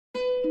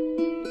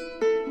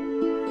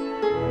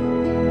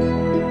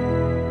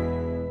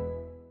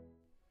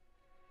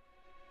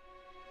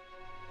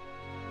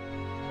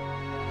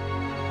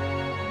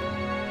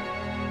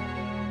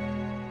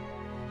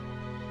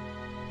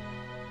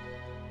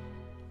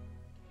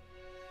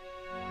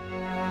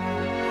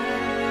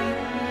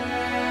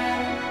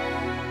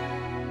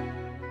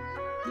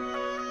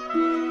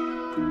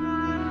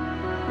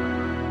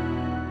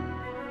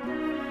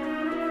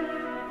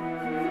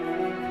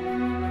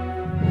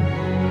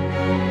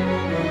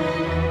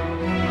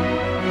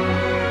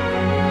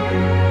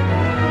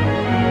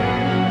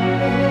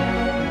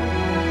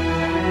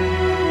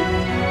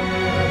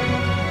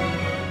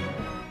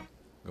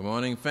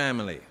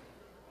family.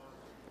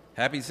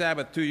 Happy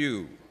Sabbath to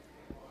you.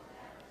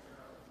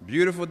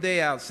 Beautiful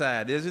day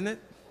outside, isn't it?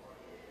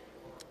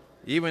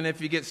 Even if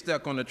you get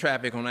stuck on the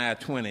traffic on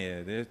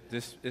I-20,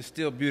 it's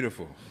still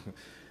beautiful.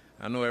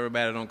 I know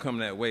everybody don't come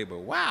that way, but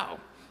wow.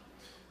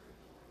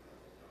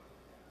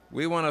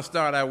 We want to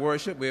start our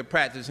worship. We're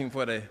practicing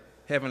for the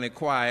heavenly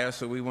choir,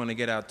 so we want to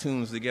get our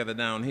tunes together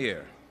down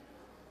here.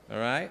 All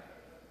right?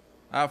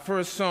 Our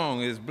first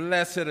song is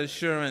Blessed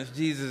Assurance,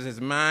 Jesus is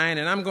Mine,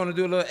 and I'm going to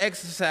do a little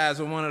exercise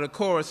on one of the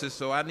choruses,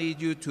 so I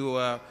need you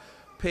to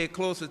pay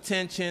close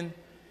attention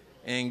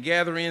and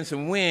gather in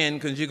some wind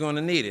because you're going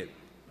to need it.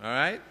 All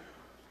right?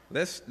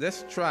 Let's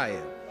try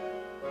it.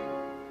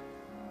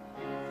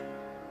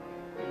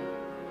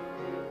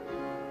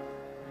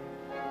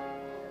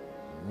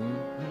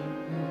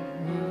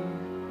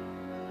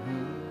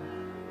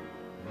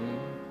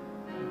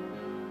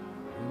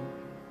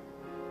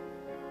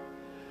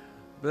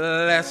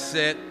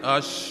 Blessed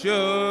assurance,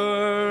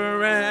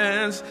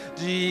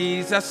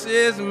 Jesus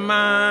is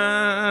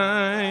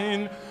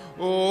mine.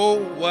 Oh,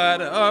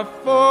 what a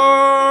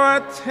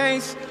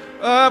foretaste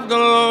of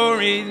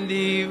glory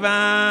divine,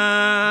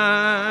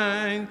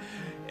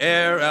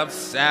 heir of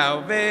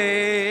salvation,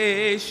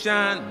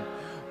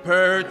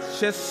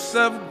 purchase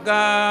of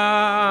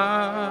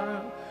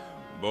God,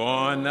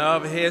 born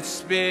of his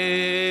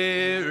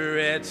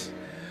Spirit,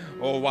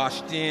 or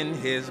washed in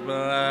his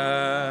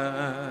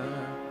blood.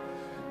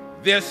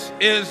 This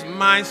is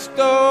my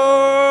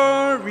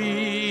story,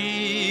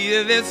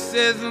 this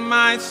is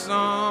my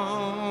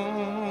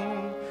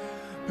song,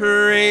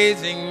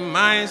 praising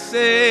my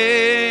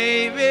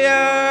Savior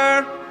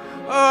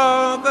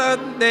all the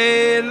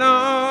day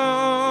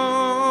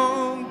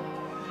long.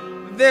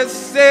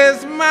 This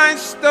is my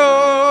story,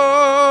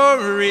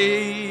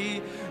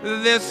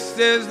 this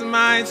is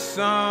my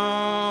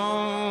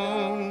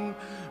song,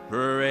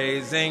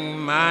 praising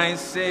my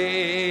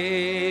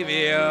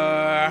Savior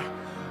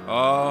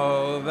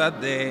all the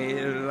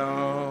day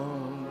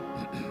long.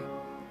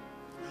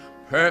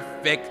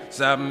 Perfect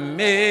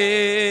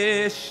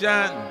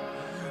submission,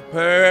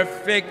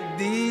 perfect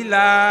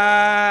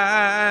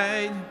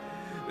delight,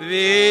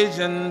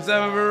 visions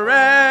of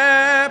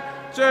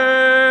rapture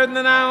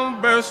now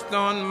burst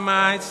on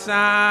my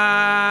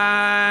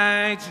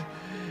sight.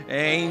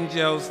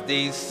 Angels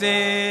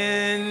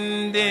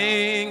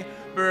descending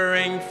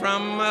bring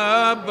from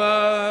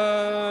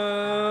above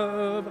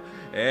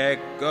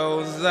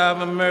echoes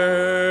of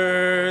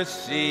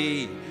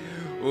mercy,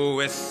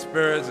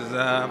 whispers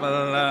of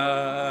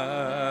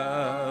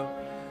love.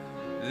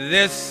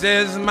 This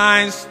is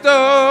my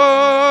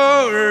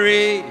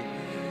story,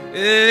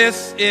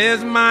 this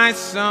is my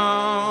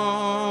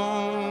song.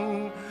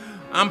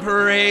 I'm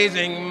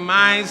praising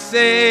my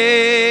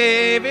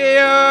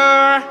Savior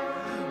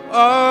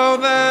all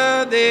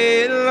the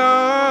day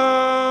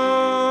long.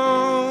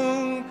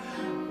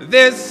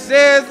 This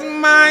is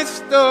my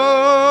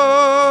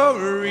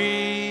story,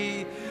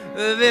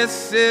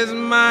 this is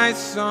my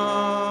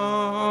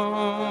song,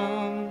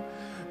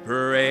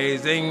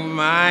 praising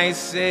my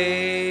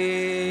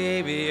Savior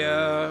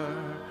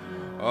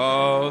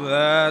all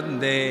the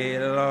day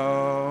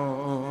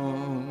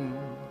long.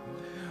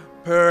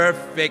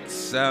 Perfect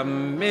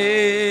submission,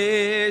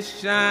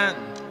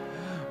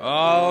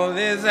 all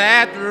is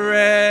at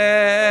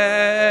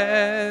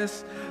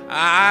rest.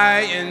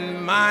 I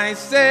in my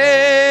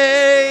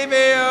Savior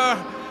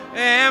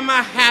am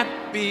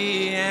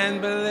happy and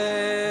blessed,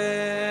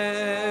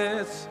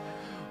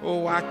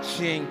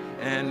 watching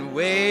and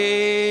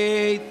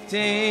waiting,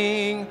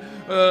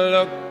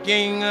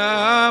 looking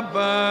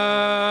above.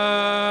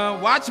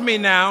 Watch me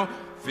now,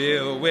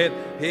 filled with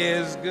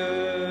his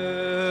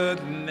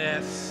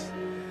goodness,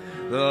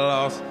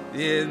 lost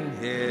in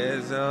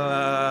his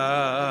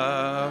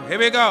love. Here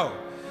we go.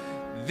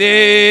 This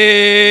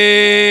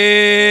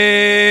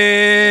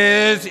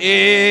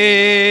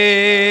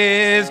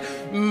is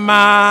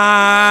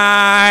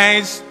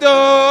my story,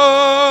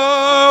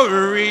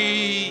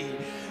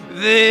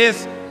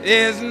 this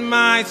is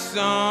my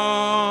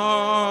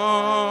song,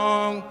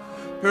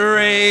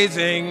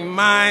 praising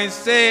my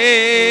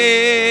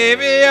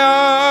Savior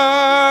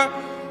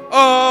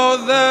all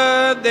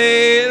the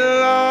day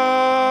long.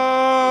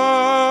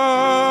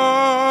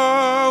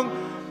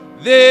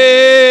 This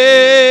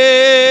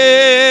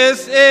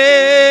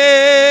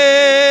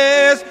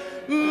is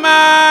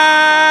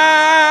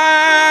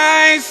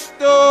my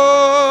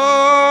story,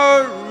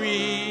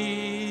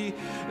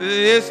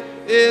 this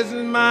is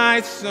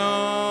my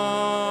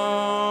song,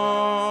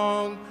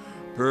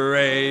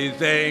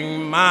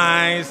 praising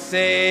my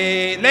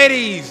Savior.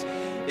 Ladies,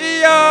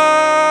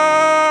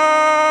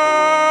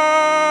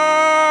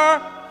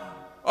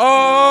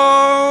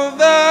 all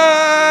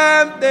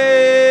the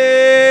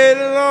day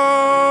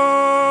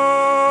long.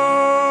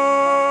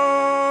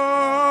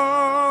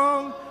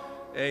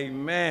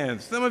 Amen.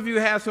 Some of you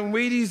have some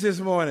Wheaties this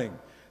morning.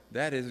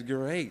 That is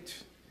great.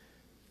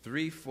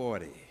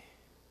 340.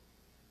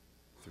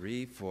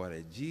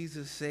 340.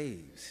 Jesus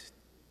saves.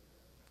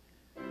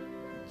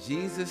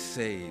 Jesus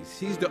saves.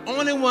 He's the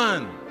only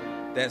one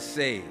that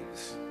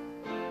saves.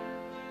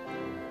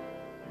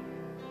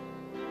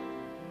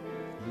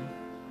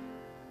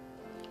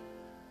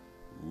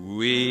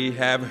 We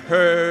have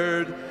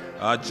heard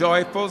a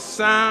joyful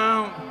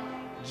sound.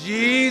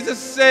 Jesus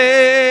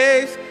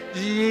saves,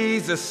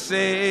 Jesus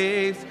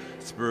saves.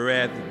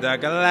 Spread the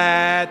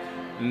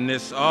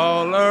gladness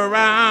all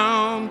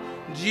around.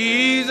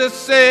 Jesus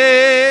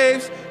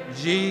saves,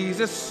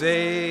 Jesus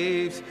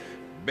saves.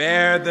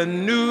 Bear the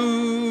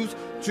news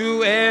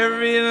to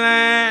every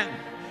land.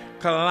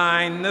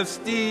 Climb the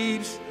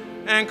steeps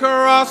and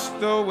cross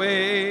the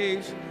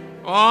waves.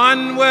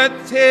 Onward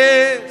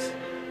 'tis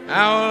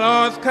our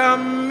Lord's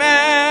command.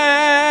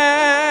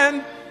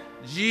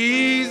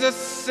 Jesus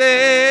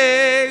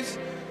saves,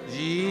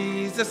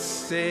 Jesus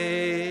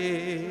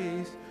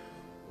saves.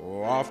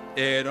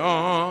 Wafted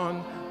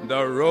on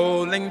the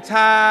rolling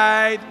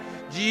tide,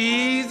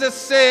 Jesus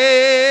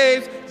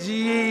saves,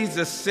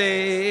 Jesus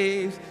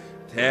saves.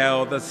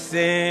 Tell the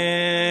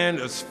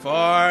sinners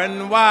far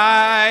and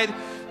wide,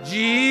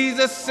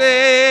 Jesus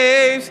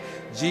saves,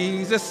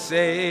 Jesus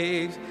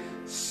saves.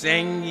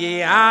 Sing,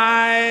 ye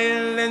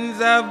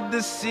islands of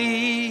the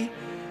sea,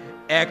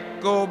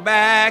 echo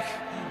back,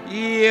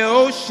 ye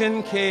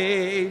ocean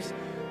caves.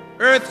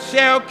 Earth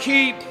shall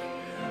keep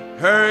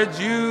her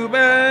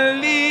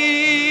jubilee.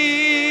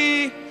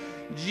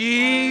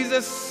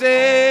 Jesus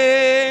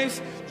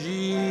saves,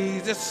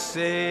 Jesus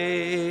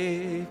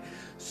saves.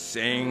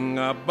 Sing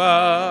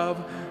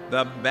above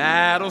the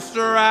battle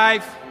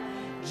strife,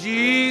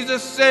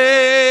 Jesus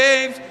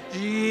saves,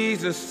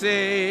 Jesus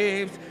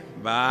saves.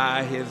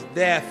 By his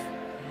death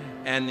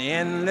and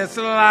endless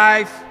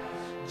life,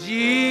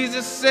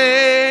 Jesus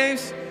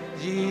saves,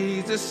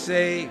 Jesus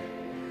saves.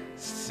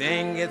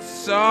 Sing it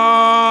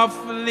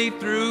softly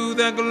through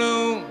the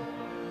gloom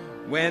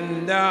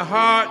when the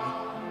heart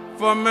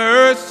for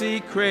mercy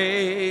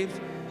craves.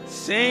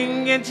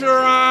 Sing in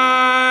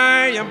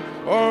triumph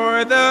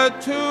o'er the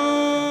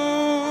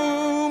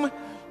tomb.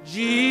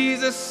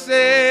 Jesus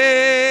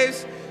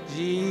saves,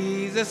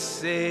 Jesus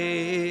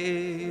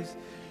saves.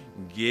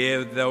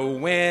 Give the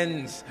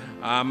winds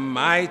a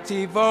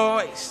mighty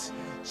voice.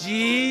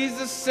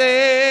 Jesus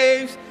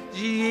saves,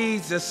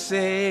 Jesus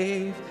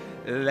saves.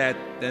 Let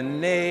the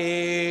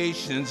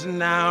nations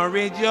now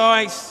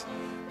rejoice.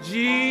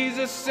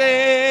 Jesus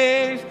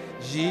saves,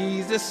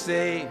 Jesus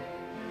saves.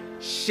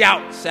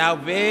 Shout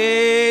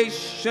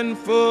salvation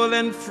full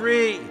and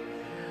free.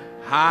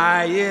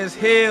 High as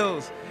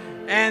hills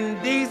and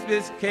deep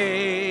as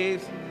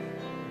caves.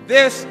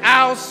 This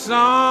our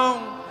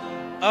song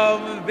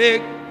of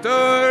victory.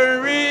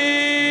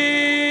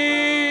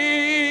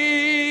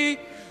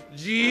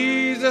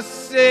 Jesus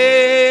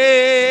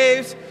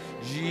saves,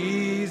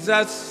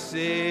 Jesus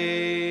saves.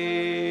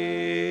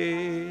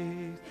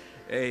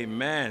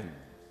 Amen.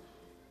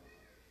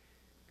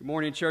 Good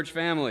morning, church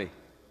family.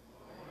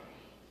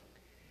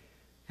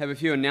 Have a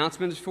few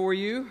announcements for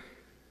you.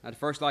 I'd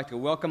first like to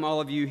welcome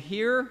all of you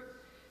here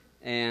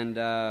and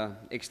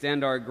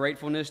extend our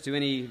gratefulness to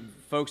any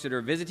folks that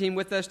are visiting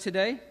with us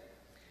today.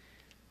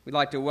 We'd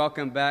like to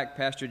welcome back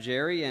Pastor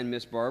Jerry and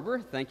Miss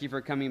Barbara. Thank you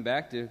for coming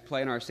back to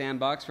play in our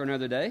sandbox for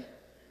another day.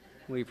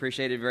 We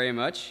appreciate it very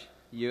much,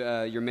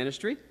 your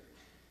ministry.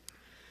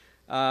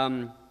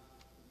 The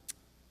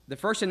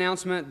first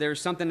announcement,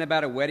 there's something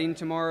about a wedding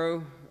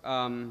tomorrow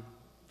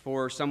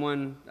for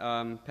someone,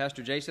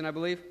 Pastor Jason, I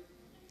believe.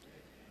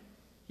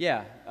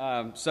 Yeah,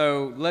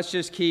 so let's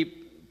just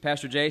keep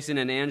Pastor Jason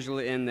and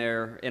Angela in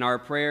our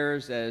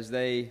prayers as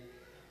they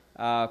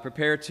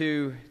prepare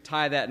to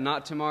tie that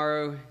knot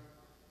tomorrow,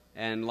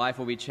 and life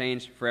will be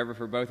changed forever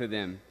for both of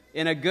them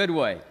in a good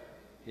way.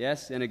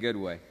 Yes, in a good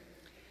way.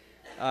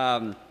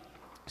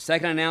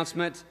 Second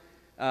announcement,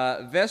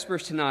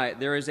 Vespers tonight,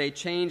 there is a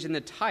change in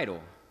the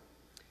title.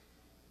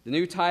 The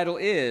new title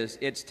is,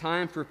 It's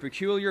Time for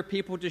Peculiar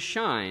People to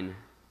Shine.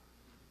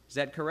 Is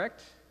that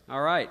correct?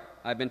 All right,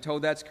 I've been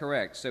told that's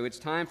correct. So it's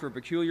time for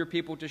peculiar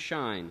people to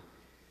shine.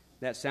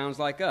 That sounds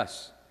like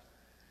us.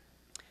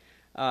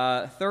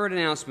 Third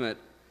announcement,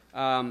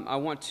 I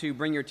want to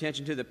bring your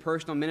attention to the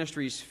Personal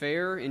Ministries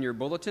Fair in your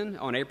bulletin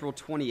on April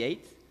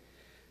 28th.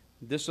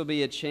 This will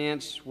be a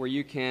chance where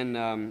you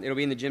can, it'll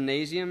be in the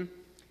gymnasium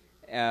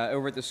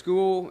over at the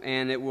school,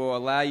 and it will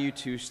allow you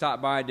to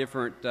stop by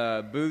different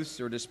booths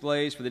or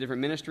displays for the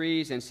different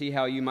ministries and see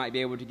how you might be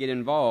able to get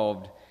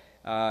involved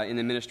in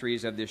the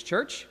ministries of this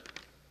church.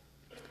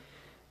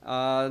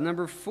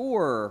 Number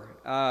 4,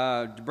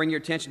 to bring your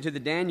attention to the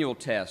Daniel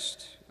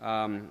test.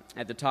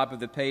 At the top of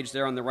the page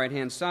there on the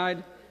right-hand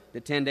side,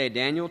 the 10-day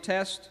Daniel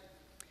test.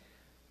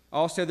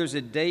 Also, there's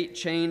a date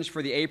change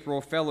for the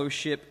April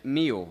fellowship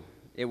meal.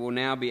 It will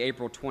now be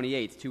April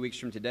 28th, 2 weeks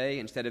from today,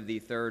 instead of the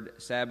third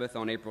Sabbath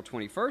on April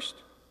 21st.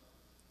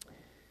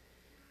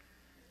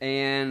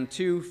 And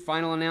 2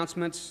 final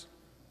announcements.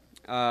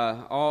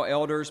 All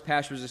elders,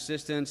 pastors'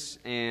 assistants,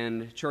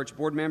 and church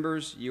board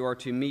members, you are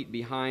to meet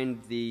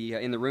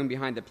in the room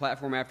behind the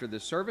platform after the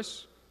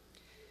service.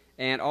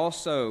 And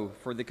also,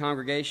 for the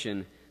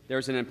congregation,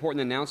 there's an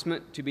important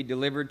announcement to be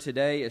delivered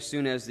today as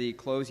soon as the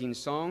closing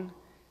song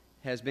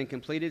has been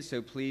completed,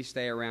 so please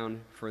stay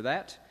around for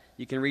that.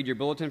 You can read your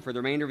bulletin for the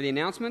remainder of the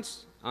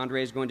announcements.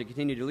 Andre is going to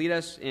continue to lead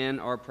us in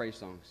our praise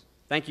songs.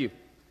 Thank you.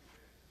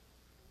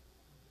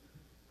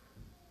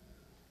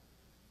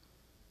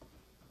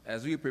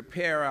 As we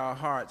prepare our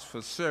hearts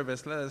for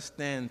service, let us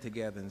stand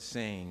together and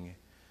sing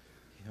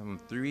hymn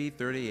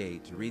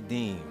 338,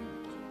 Redeemed.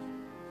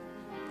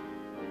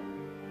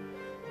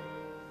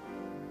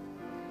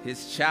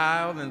 His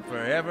child and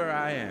forever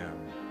I am.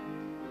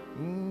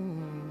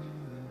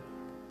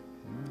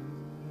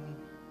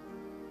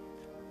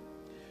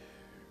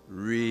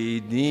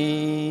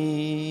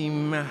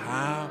 Redeem,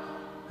 how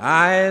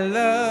I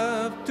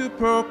love to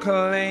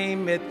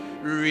proclaim it.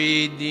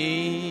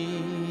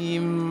 Redeemed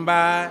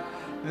by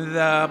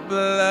the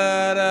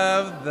blood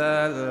of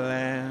the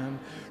Lamb.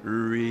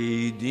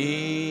 Redeemed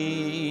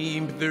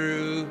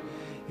through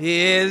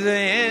his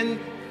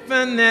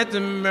infinite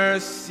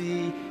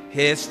mercy.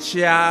 His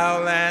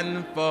child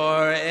and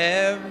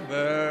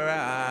forever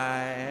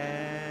I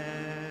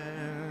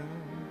am.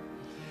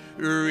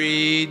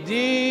 Redeemed,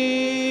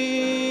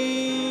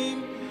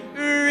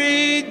 redeemed,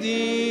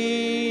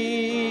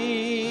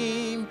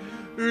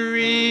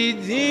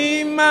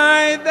 redeemed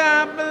by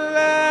the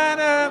blood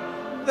of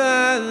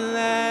the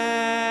Lamb.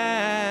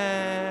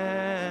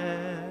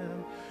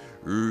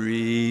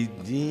 Redeem,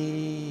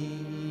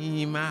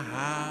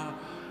 how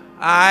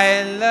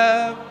I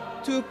love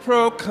to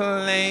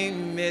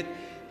proclaim it,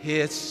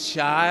 his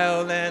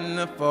child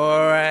and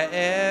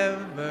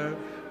forever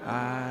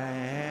I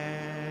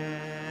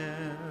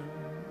am.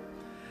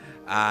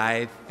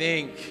 I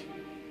think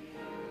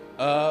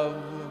of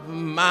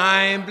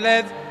my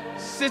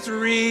blessed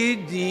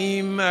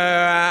Redeemer,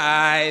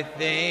 I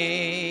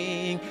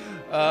think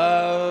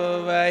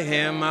of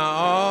him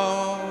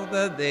all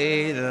the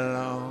day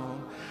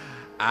long.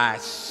 I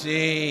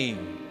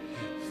sing,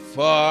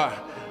 for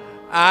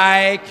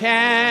I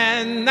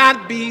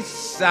cannot be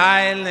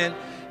silent.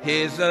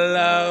 His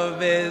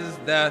love is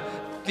the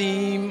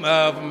theme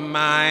of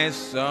my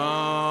song.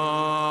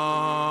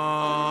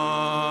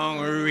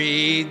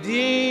 Redeemed,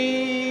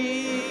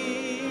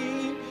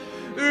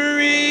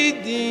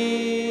 redeemed,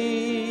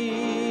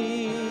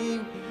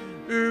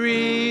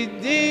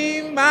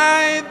 redeemed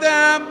by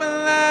the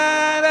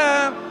blood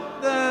of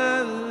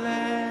the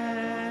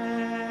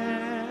Lamb.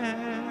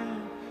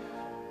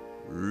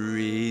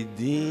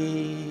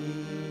 Redeemed,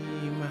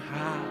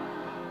 how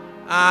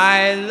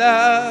I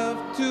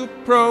love to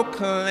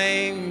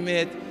proclaim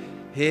it,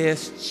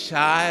 his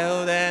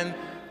child and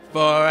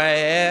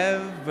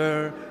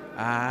forever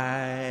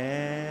I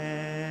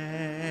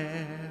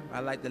am. I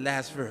like the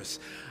last verse.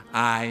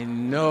 I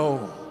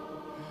know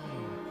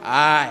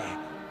I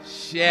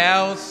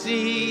shall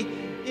see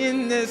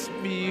in this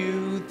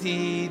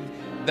beauty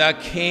the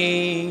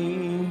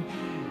King,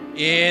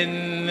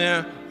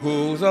 in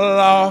whose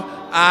law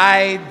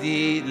I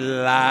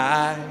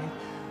delight,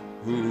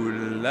 who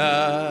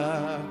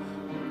lovingly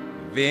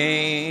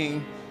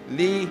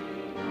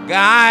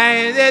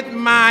guided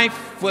my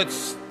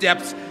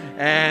footsteps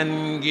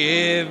and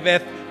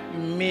giveth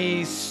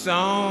me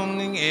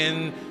song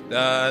in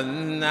the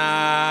night.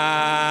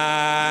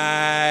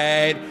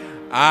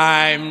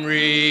 I'm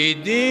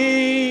redeemed,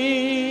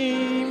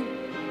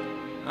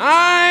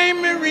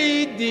 I'm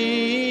redeemed,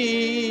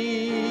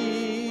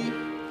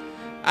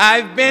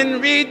 I've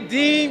been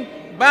redeemed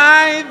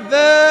by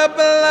the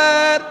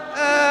blood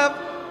of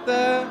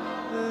the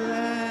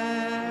Lamb.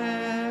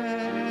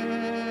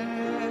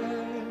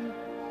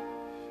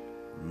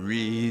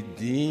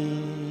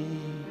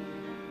 Redeemed,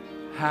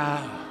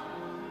 how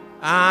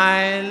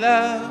I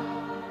love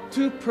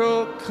to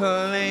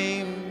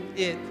proclaim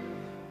it,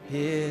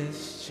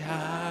 his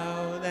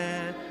child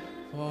and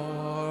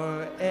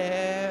forever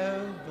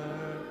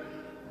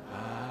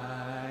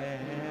I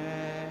am.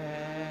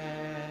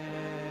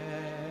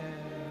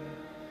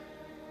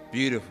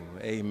 Beautiful.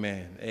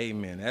 Amen.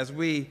 Amen. As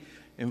we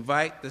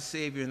invite the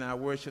Savior in our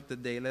worship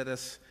today, let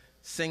us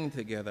sing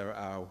together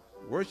our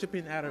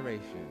worshiping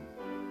adoration.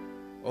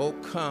 Oh,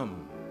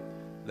 come,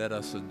 let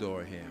us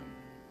adore him.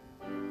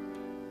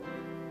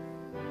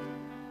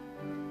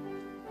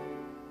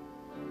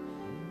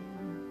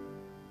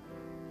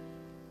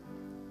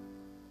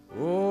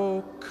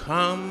 Oh,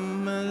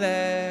 come,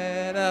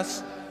 let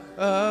us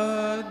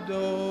adore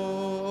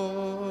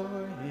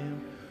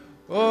him.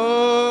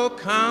 Oh,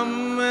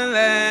 come,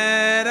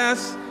 let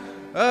us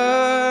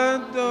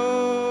adore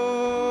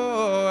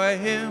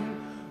him.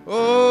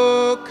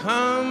 Oh,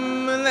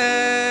 come,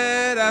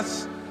 let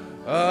us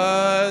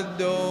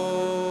adore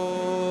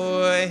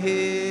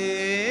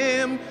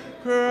him.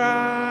 Christ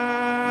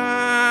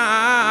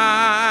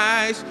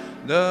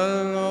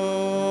the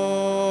Lord,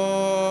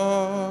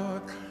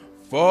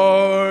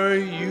 for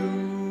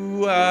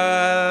you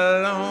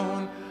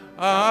alone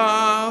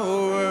are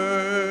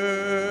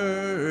worthy,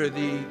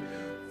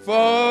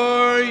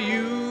 for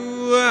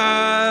you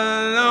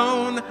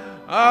alone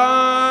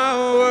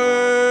are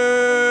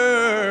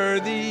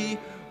worthy,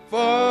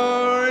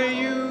 for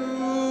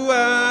you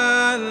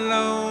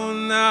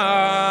alone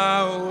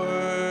are worthy.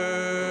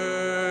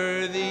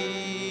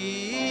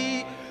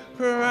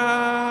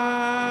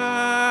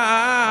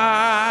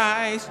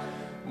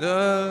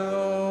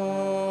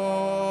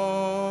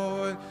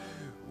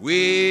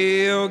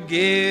 we'll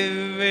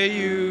give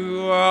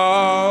you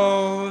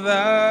all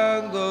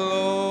the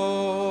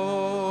glory.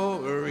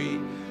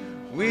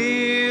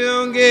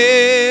 We'll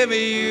give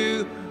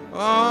you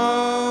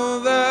all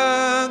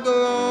the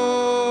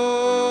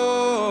glory.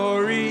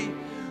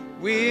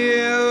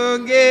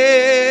 We'll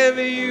give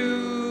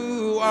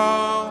you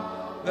all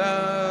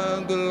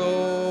the glory.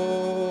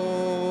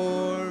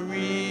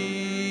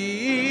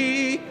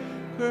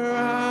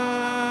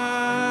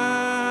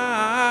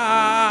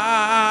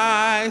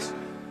 Christ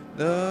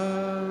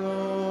the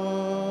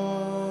Lord.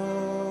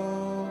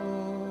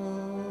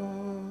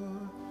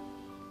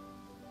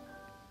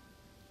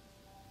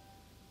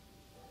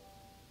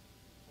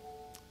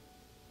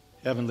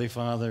 Heavenly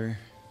Father,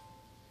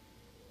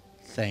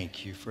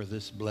 thank you for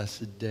this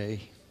blessed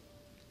day.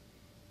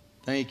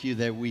 Thank you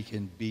that we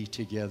can be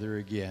together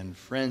again,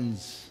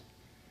 friends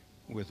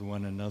with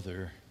one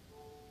another,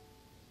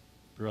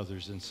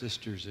 brothers and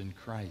sisters in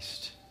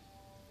Christ.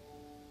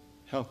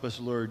 Help us,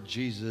 Lord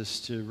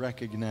Jesus, to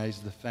recognize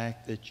the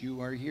fact that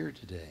you are here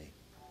today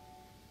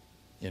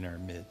in our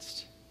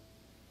midst,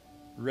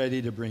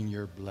 ready to bring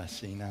your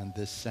blessing on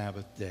this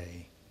Sabbath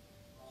day,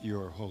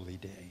 your holy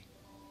day.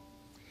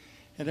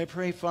 And I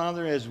pray,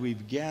 Father, as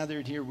we've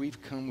gathered here,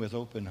 we've come with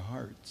open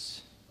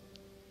hearts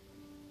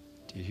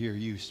to hear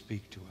you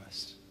speak to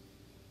us.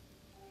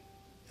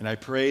 And I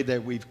pray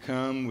that we've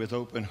come with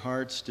open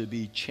hearts to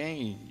be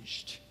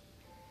changed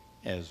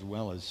as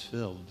well as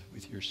filled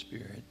with your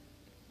Spirit.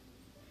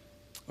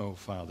 Oh,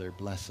 Father,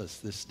 bless us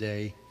this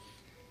day.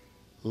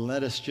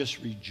 Let us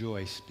just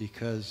rejoice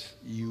because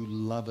you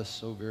love us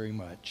so very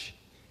much.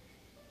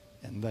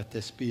 And let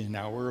this be an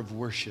hour of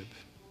worship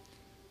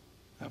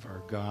of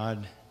our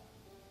God,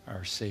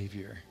 our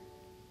Savior,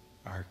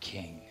 our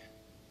King.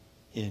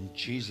 In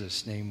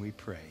Jesus' name we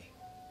pray.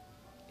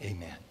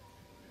 Amen.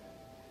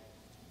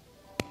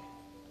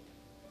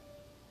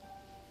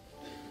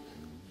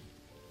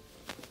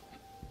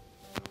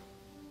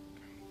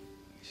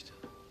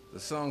 The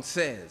song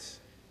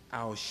says,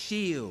 our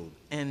shield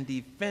and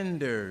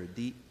defender,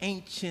 the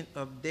Ancient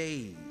of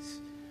Days,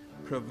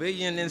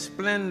 pavilion in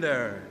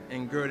splendor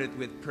and girded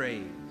with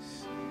praise.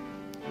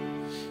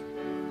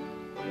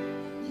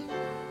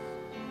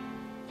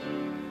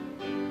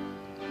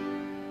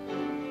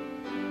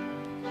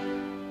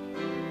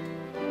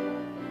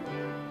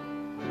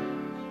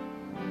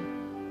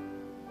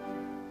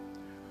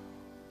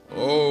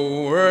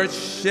 Oh,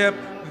 worship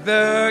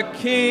the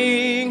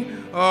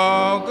King,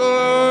 all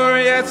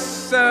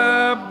glorious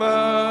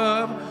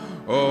above.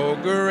 Oh,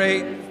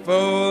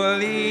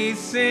 gratefully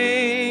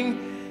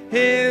sing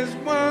his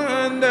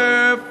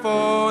wonderful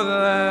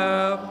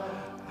love.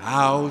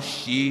 Our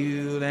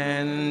shield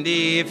and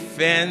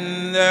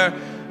defender,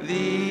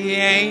 the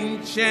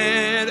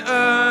Ancient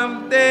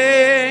of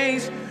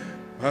Days,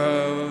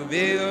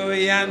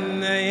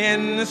 pavilion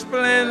in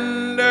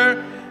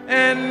splendor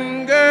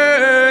and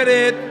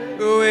girded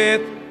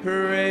with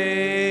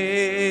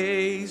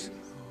praise.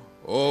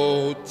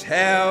 Oh,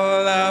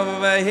 tell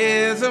of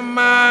his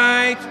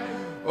might,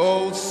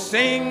 oh,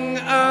 sing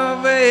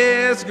of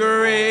his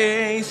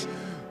grace,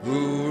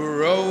 whose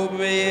robe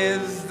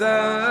is the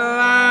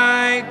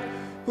light,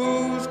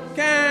 whose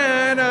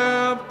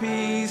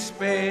canopy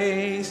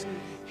space,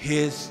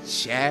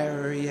 his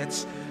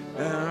chariots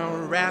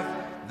the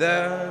wrath,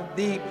 the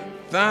deep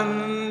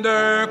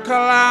thunder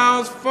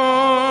clouds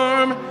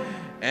form,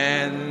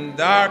 and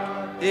dark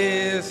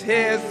is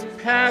his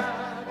path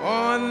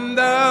on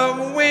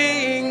the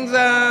wings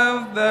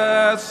of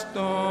the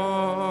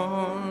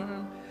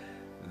storm.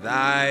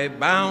 Thy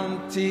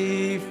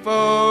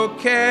bountiful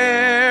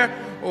care,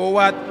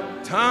 what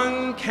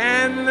tongue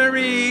can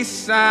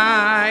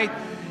recite?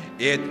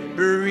 It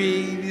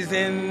breathes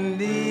in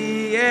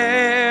the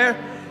air,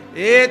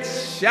 it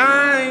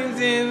shines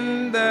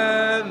in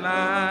the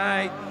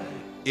night,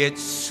 it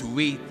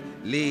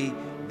sweetly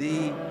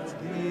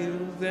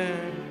distills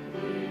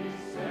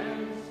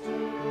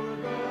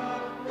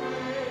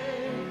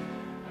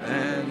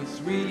and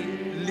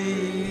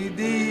sweetly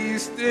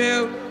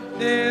distilled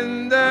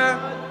in the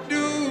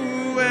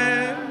dew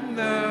and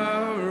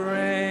the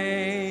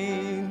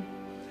rain.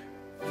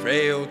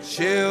 Frail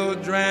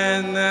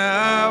children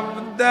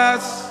of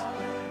dust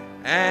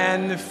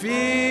and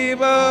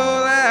feeble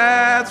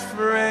as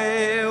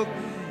frail,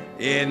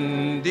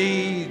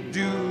 indeed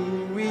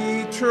do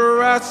we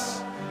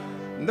trust,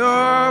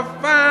 nor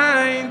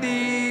find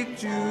thee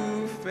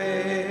to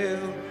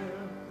fail.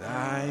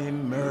 Thy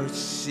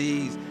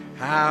mercies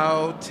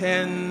how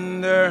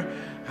tender,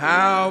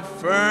 how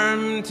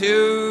firm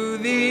to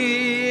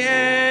the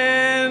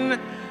end,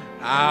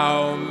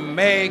 our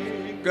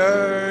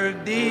Maker,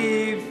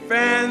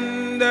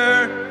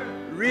 Defender,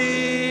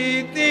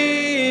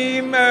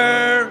 Redeemer,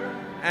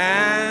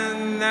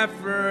 and a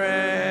friend.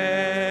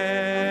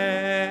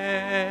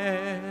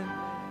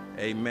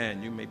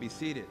 Amen. You may be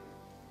seated.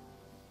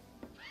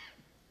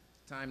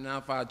 Time now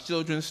for our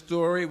children's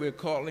story. We're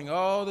calling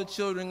all the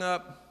children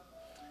up.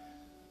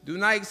 Do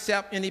not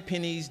accept any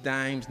pennies,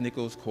 dimes,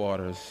 nickels,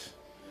 quarters.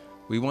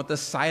 We want the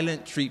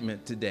silent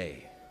treatment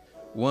today.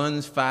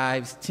 ones,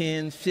 fives,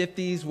 10s,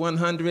 50s,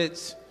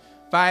 100s,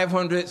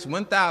 500s,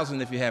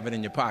 1,000 if you have it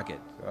in your pocket,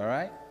 all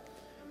right?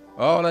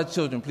 All our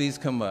children, please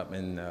come up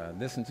and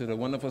listen to the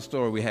wonderful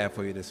story we have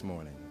for you this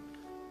morning.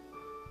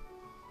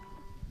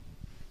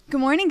 Good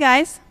morning,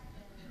 guys.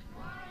 Good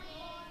morning.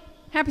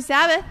 Happy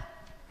Sabbath.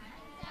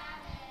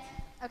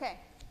 Okay.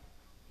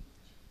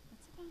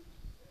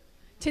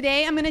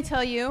 Today I'm going to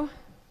tell you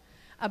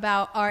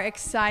about our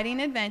exciting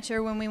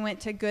adventure when we went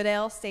to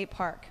Goodale State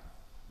Park.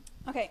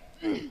 Okay.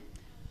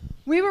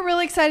 We were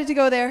really excited to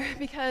go there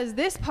because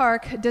this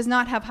park does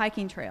not have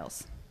hiking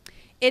trails.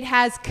 It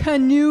has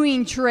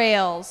canoeing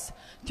trails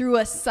through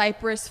a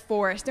cypress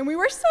forest, and we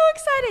were so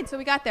excited. So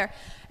we got there,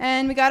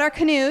 and we got our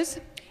canoes,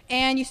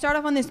 and you start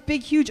off on this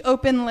big, huge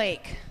open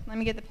lake. Let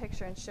me get the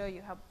picture and show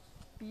you how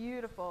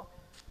beautiful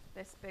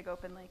this big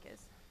open lake is.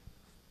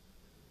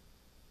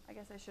 I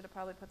guess I should have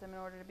probably put them in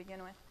order to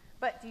begin with.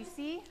 But do you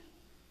see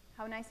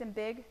how nice and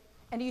big?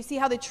 And do you see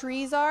how the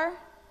trees are?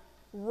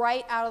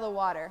 Right out of the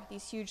water,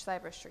 these huge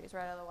cypress trees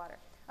right out of the water.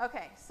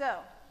 Okay, so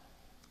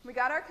we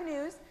got our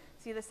canoes.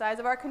 See the size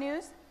of our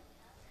canoes?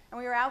 And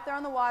we were out there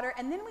on the water,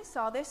 and then we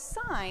saw this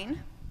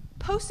sign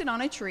posted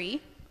on a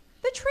tree,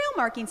 the trail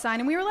marking sign,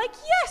 and we were like,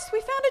 yes, we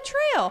found a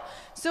trail.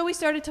 So we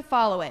started to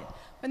follow it.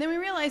 But then we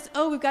realized,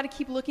 oh, we've got to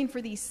keep looking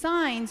for these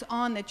signs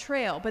on the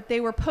trail, but they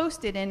were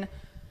posted in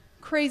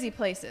crazy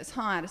places,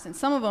 huh, Addison?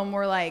 Some of them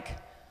were like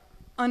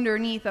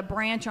underneath a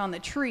branch on the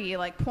tree,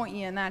 like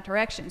pointing you in that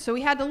direction. So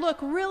we had to look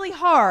really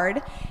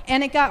hard,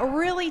 and it got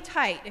really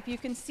tight. If you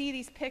can see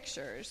these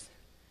pictures,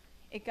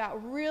 it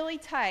got really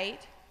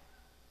tight,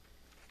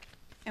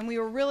 and we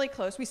were really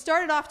close. We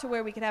started off to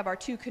where we could have our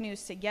two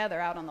canoes together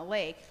out on the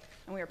lake,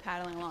 and we were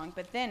paddling along,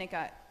 but then it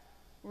got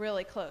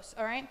really close,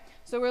 all right?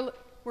 So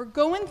we're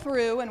going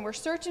through, and we're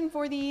searching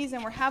for these,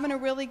 and we're having a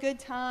really good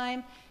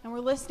time, and we're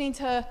listening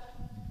to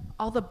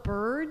all the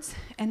birds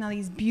and all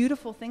these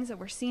beautiful things that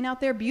we're seeing out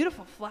there,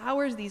 beautiful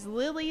flowers, these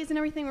lilies and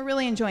everything. We're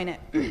really enjoying it.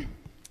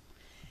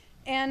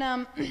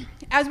 And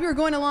as we were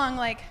going along,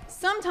 like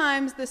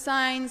sometimes the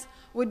signs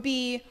would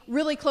be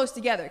really close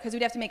together because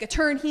we'd have to make a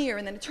turn here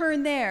and then a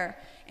turn there.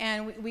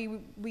 And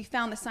we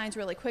found the signs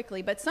really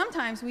quickly. But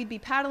sometimes we'd be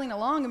paddling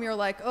along and we were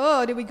like,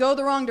 oh, did we go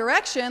the wrong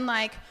direction?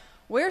 Like,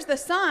 where's the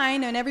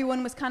sign? And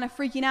everyone was kind of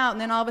freaking out.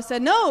 And then all of a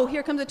sudden, no,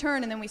 here comes a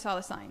turn. And then we saw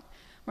the sign.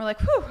 We're like,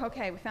 whew,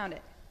 okay, we found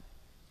it.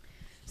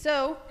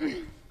 So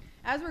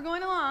as we're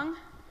going along,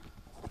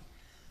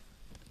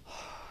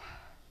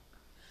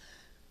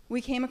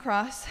 we came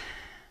across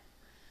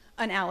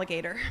an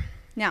alligator.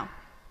 Now,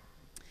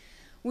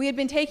 we had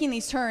been taking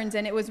these turns,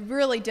 and it was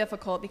really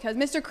difficult because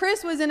Mr.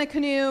 Chris was in a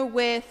canoe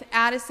with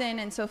Addison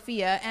and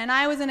Sophia, and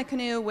I was in a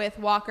canoe with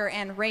Walker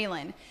and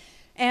Raylan.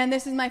 And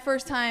this is my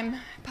first time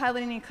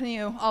piloting a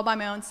canoe all by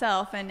my own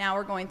self, and now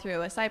we're going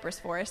through a cypress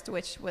forest,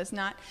 which was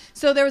not.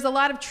 So there was a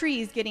lot of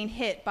trees getting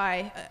hit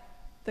by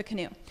the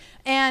canoe.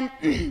 And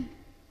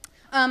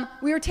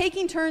we were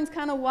taking turns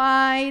kind of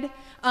wide,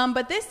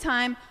 but this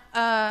time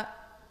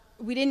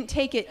we didn't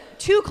take it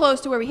too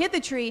close to where we hit the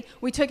tree.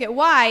 We took it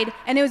wide,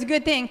 and it was a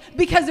good thing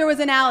because there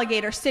was an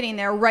alligator sitting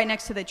there right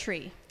next to the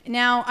tree.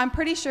 Now, I'm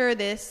pretty sure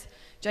this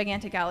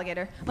gigantic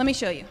alligator, let me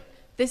show you.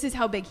 This is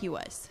how big he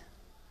was.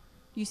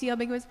 You see how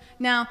big he was?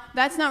 Now,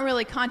 that's not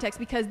really context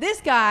because this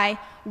guy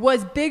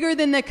was bigger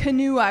than the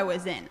canoe I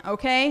was in,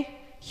 okay?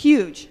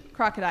 Huge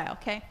crocodile,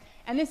 okay?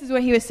 And this is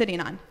what he was sitting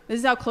on. This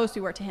is how close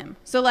we were to him.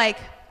 So like,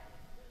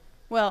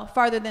 well,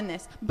 farther than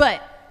this.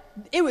 But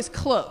it was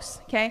close,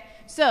 okay?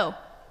 So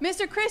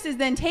Mr. Chris is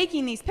then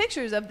taking these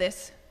pictures of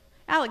this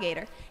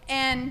alligator.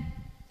 And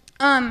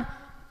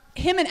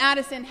him and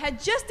Addison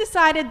had just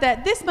decided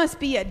that this must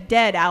be a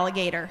dead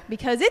alligator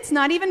because it's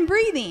not even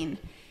breathing.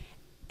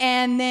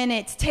 And then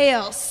its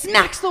tail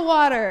smacks the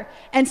water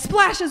and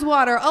splashes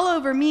water all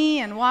over me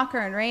and Walker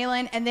and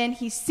Raylan. And then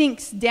he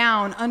sinks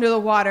down under the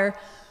water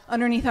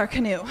underneath our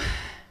canoe.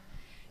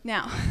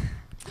 Now,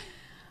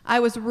 I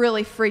was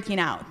really freaking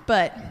out,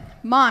 but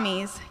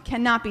mommies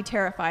cannot be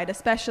terrified,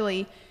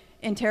 especially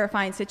in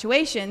terrifying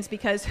situations,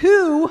 because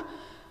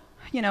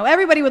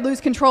everybody would lose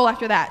control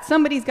after that.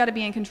 Somebody's got to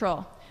be in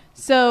control.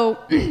 So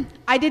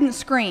I didn't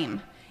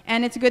scream,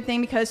 and it's a good thing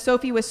because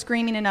Sophie was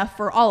screaming enough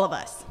for all of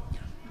us.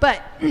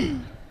 But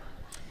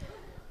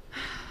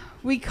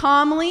we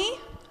calmly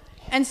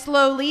and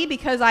slowly,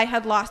 because I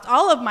had lost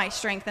all of my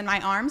strength in my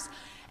arms,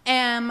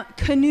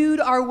 canoed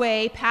our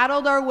way,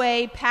 paddled our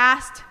way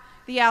past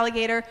the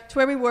alligator to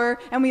where we were,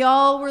 and we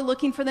all were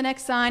looking for the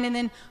next sign, and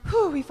then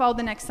we followed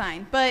the next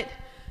sign. But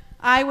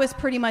I was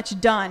pretty much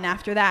done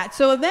after that.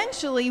 So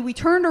eventually we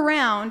turned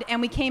around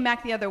and we came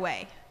back the other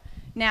way.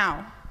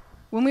 Now,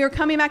 when we were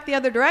coming back the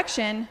other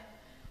direction,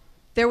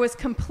 there was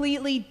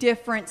completely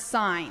different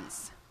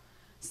signs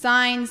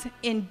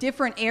in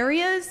different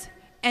areas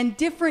and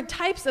different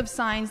types of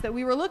signs that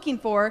we were looking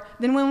for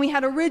than when we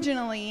had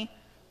originally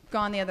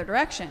gone the other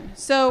direction.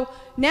 So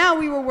now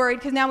we were worried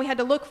because now we had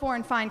to look for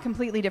and find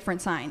completely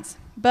different signs.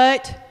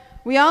 But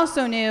we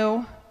also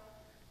knew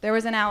there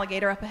was an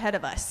alligator up ahead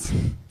of us.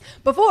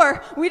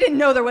 Before, we didn't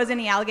know there was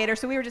any alligator,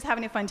 so we were just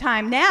having a fun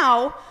time.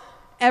 Now,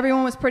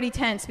 everyone was pretty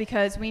tense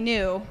because we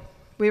knew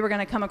we were going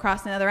to come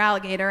across another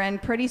alligator, and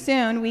pretty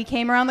soon we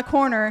came around the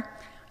corner,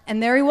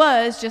 and there he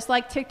was, just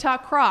like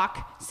TikTok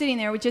Croc, sitting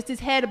there with just his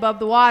head above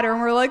the water,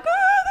 and we're like,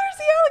 oh, there's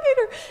the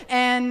alligator!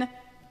 And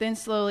then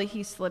slowly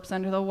he slips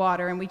under the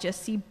water, and we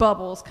just see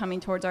bubbles coming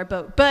towards our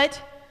boat. But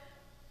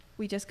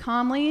we just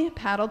calmly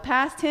paddled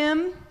past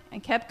him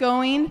and kept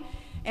going,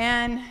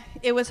 and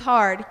it was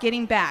hard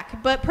getting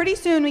back. But pretty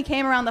soon we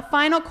came around the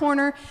final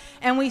corner,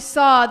 and we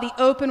saw the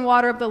open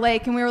water of the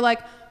lake, and we were like,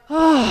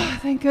 oh,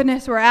 thank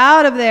goodness we're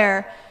out of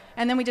there.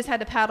 And then we just had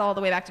to paddle all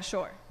the way back to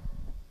shore.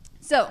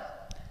 So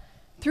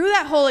through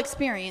that whole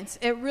experience,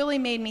 it really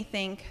made me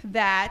think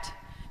that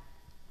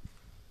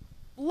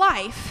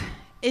life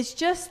is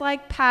just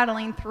like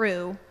paddling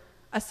through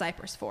a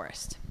cypress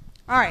forest.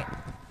 All right,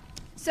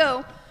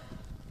 so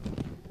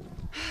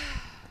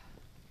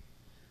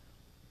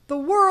the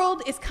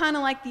world is kind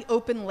of like the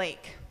open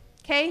lake,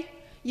 okay?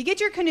 You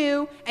get your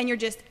canoe and you're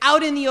just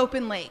out in the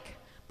open lake.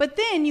 But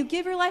then you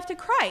give your life to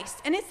Christ,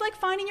 and it's like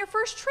finding your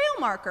first trail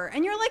marker,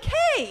 and you're like,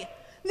 hey,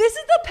 this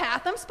is the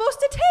path I'm supposed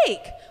to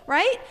take,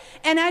 right?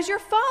 And as you're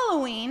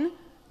following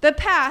the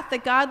path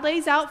that God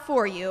lays out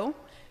for you,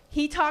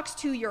 he talks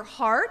to your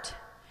heart,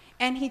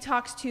 and he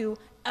talks to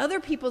other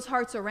people's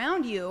hearts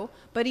around you,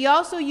 but he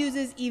also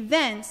uses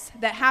events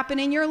that happen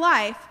in your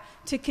life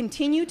to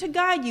continue to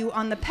guide you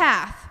on the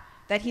path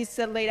that he's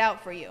laid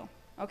out for you,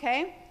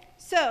 okay?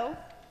 So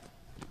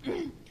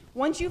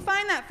once you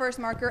find that first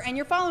marker and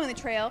you're following the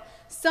trail,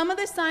 some of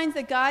the signs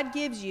that God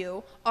gives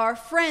you are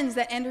friends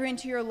that enter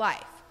into your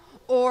life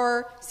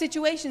or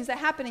situations that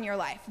happen in your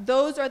life.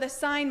 Those are the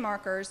sign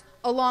markers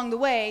along the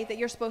way that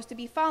you're supposed to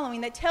be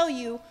following that tell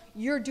you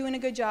you're doing a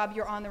good job,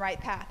 you're on the right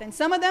path. And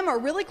some of them are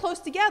really close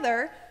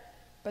together,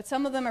 but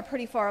some of them are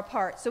pretty far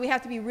apart. So we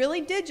have to be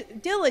really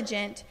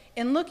diligent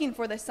in looking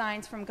for the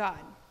signs from God.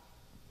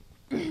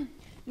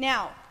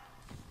 Now,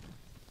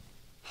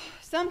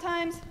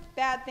 sometimes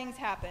bad things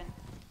happen,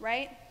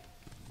 right?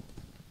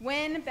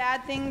 When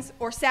bad things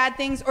or sad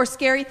things or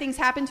scary things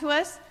happen to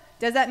us,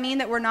 does that mean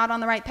that we're not on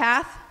the right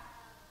path?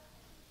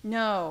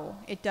 No,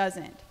 it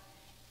doesn't.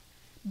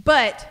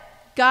 But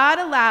God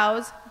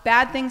allows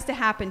bad things to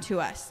happen to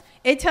us.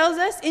 It tells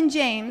us in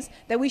James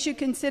that we should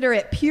consider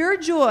it pure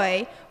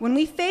joy when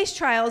we face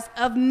trials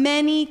of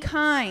many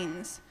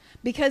kinds,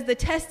 because the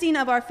testing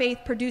of our faith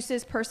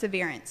produces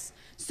perseverance.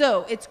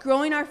 So it's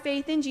growing our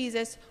faith in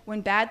Jesus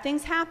when bad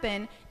things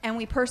happen and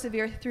we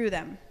persevere through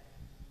them.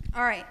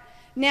 All right.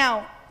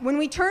 Now, when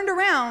we turned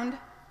around,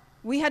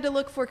 we had to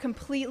look for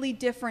completely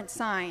different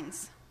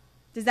signs.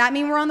 Does that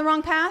mean we're on the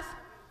wrong path?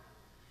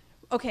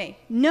 Okay,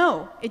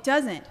 no, it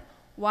doesn't.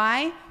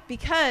 Why?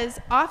 Because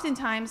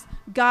oftentimes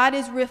God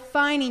is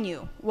refining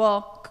you.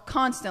 Well,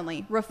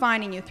 constantly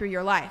refining you through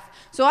your life.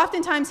 So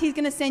oftentimes he's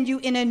going to send you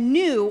in a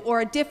new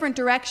or a different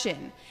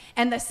direction.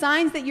 And the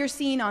signs that you're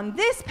seeing on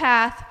this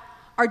path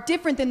are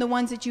different than the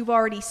ones that you've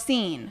already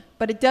seen.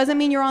 But it doesn't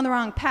mean you're on the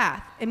wrong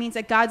path. It means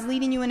that God's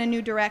leading you in a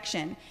new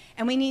direction.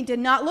 And we need to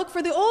not look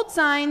for the old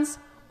signs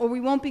or we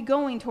won't be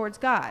going towards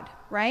God,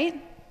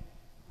 right?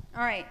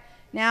 All right.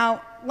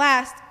 Now,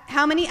 last,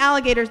 how many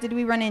alligators did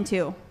we run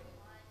into?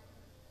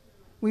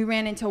 We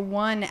ran into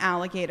one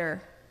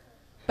alligator.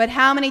 But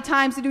how many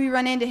times did we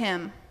run into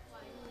him?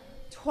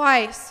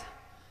 Twice.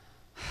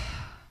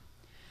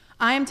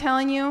 I am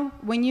telling you,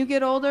 when you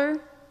get older,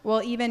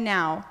 well, even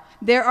now,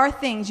 there are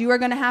things you are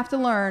going to have to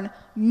learn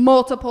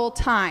multiple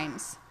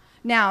times.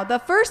 Now, the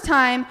first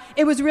time,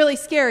 it was really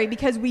scary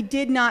because we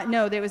did not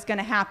know that it was going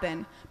to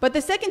happen. But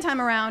the second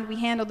time around, we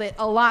handled it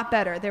a lot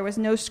better. There was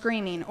no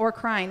screaming or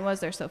crying, was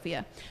there,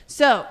 Sophia?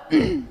 So,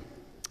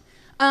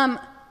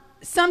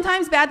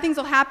 sometimes bad things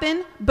will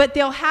happen, but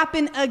they'll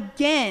happen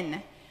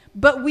again.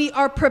 But we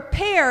are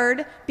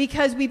prepared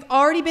because we've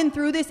already been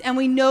through this and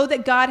we know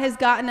that God has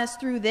gotten us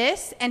through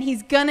this and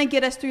he's going to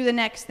get us through the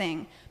next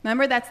thing.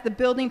 Remember, that's the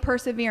building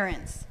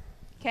perseverance.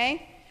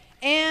 Okay?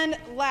 And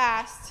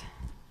last,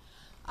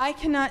 I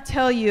cannot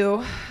tell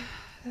you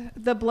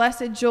the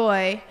blessed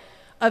joy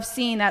of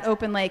seeing that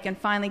open lake and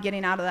finally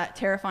getting out of that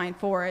terrifying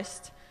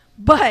forest.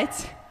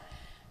 But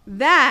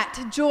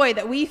that joy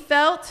that we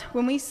felt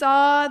when we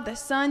saw the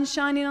sun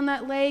shining on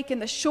that lake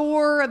and the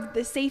shore, of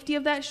the safety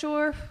of that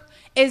shore,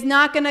 is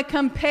not going to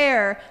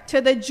compare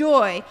to the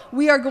joy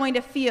we are going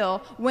to feel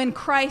when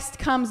Christ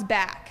comes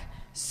back.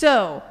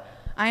 So,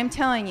 I am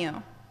telling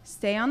you,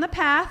 stay on the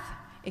path.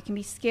 It can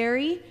be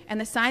scary, and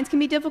the signs can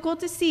be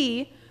difficult to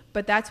see,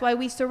 but that's why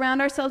we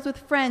surround ourselves with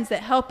friends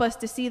that help us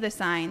to see the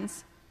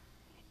signs.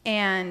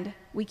 And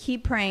we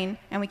keep praying,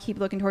 and we keep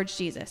looking towards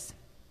Jesus.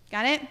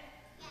 Got it?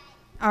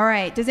 All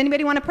right. Does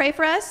anybody want to pray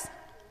for us?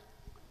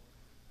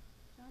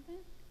 Jonathan?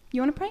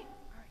 You want to pray?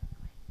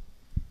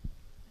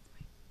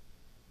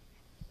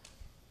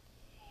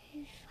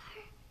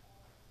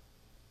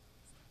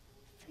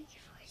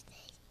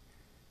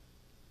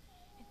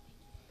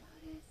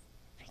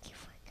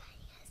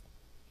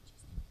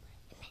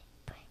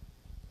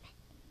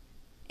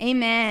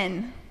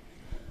 Amen.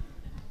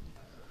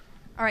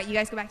 All right, you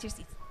guys go back to your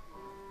seats.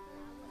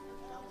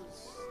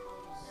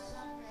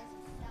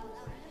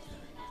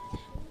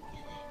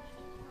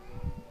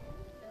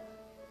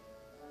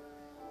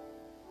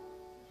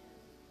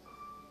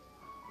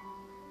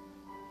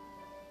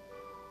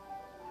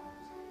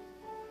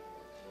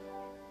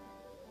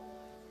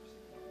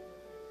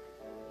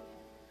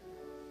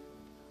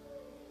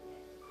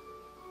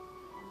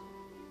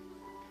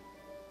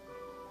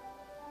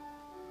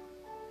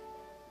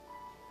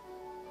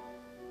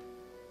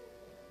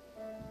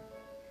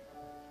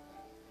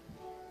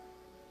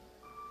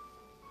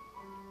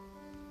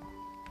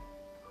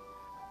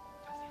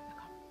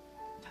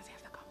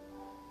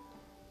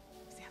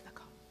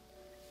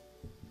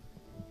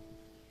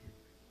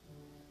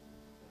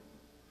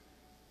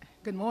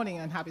 Good morning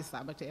and happy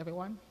Sabbath to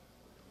everyone.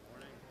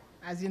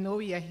 As you know,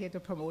 we are here to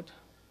promote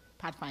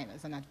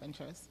Pathfinders and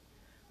Adventurers,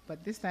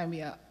 but this time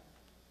we are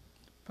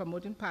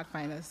promoting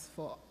Pathfinders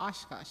for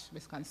Oshkosh,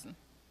 Wisconsin.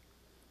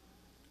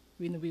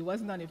 We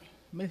wasn't on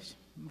a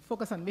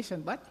focus on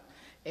mission, but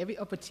every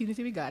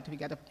opportunity we got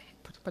to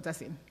put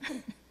us in.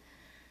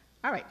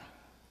 All right.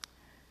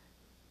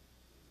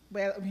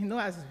 Well,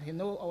 as you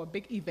know, our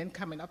big event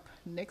coming up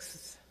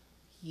next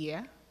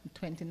year,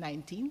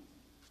 2019.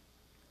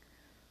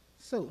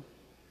 So,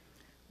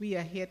 we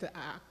are here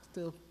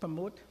to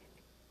promote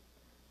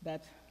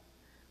that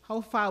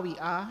how far we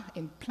are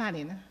in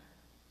planning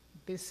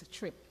this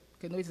trip.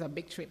 You know, it's a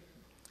big trip.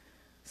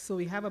 So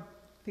we have a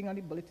thing on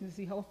the bulletin to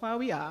see how far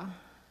we are,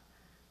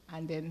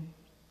 and then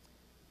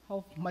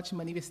how much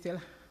money we still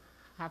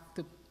have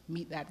to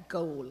meet that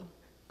goal,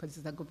 because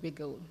it's a good big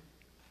goal.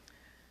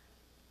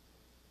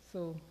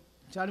 So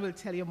John will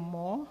tell you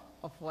more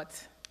of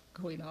what's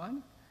going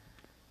on,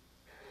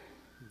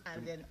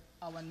 and then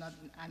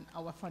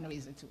our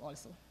fundraiser too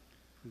also.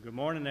 Good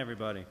morning,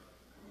 everybody.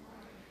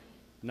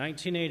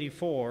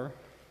 1984,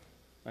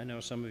 I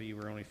know some of you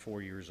were only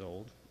 4 years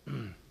old,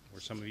 or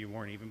some of you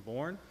weren't even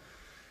born.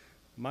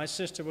 My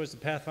sister was the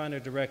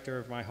Pathfinder director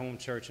of my home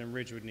church in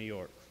Ridgewood, New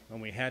York,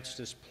 and we hatched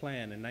this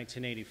plan in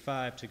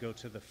 1985 to go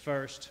to the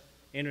first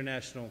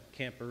international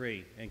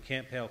camporee in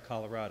Camp Hale,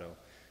 Colorado,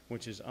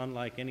 which is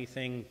unlike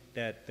anything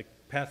that the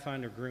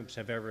Pathfinder groups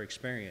have ever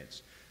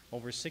experienced.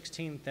 Over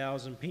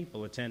 16,000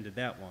 people attended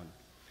that one.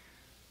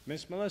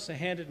 Miss Melissa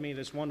handed me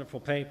this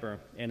wonderful paper,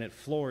 and it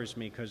floors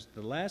me because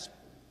the last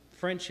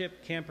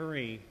Friendship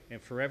Camporee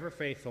and Forever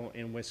Faithful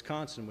in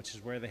Wisconsin, which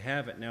is where they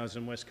have it now, is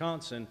in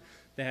Wisconsin.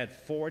 They had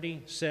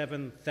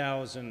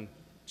 47,000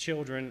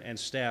 children and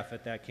staff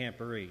at that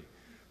camporee.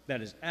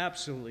 That is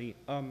absolutely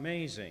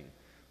amazing.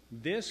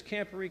 This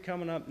camporee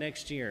coming up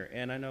next year,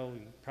 and I know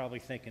you're probably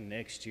thinking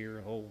next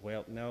year, oh,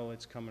 well, no,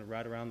 it's coming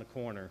right around the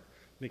corner,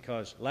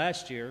 because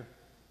last year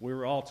we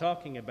were all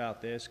talking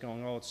about this,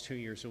 going, oh, it's 2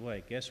 years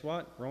away. Guess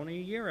what? We're only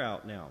a year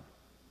out now.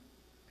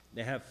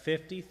 They have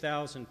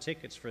 50,000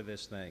 tickets for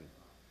this thing.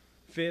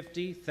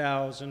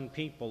 50,000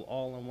 people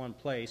all in one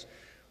place,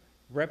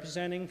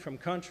 representing from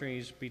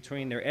countries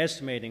between, they're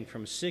estimating,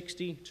 from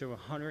 60 to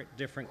 100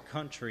 different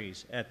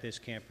countries at this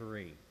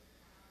camporee.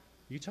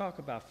 You talk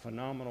about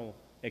phenomenal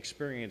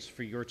experience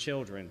for your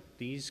children.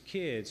 These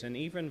kids, and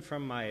even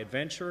from my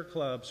adventurer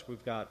clubs,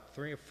 we've got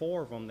 3 or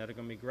 4 of them that are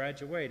going to be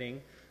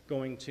graduating,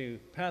 going to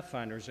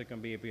Pathfinders, that are going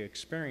to be able to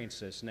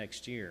experience this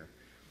next year.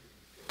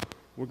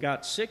 We've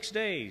got 6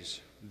 days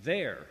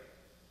there.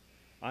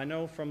 I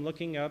know from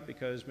looking up,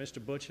 because Mr.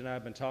 Butch and I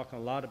have been talking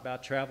a lot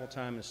about travel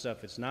time and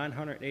stuff, it's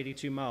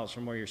 982 miles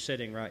from where you're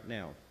sitting right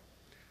now.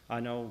 I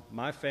know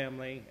my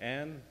family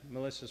and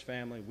Melissa's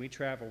family, we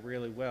travel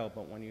really well,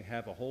 but when you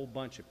have a whole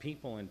bunch of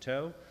people in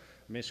tow,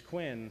 Miss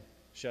Quinn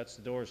shuts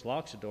the doors,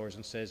 locks the doors,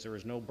 and says there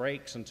is no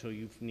brakes until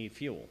you need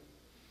fuel.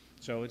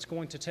 So it's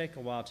going to take a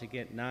while to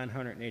get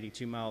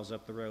 982 miles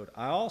up the road.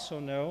 I also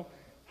know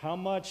how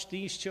much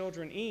these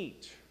children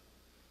eat,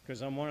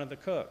 because I'm one of the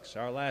cooks.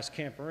 Our last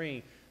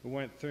camporee, we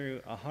went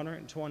through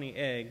 120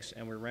 eggs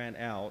and we ran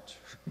out.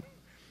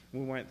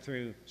 We went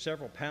through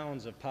several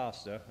pounds of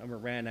pasta and we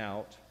ran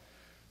out.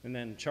 And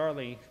then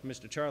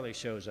Mr. Charlie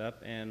shows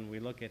up, and we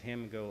look at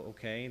him and go,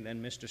 okay. And then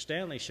Mr.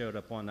 Stanley showed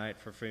up one night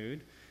for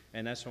food,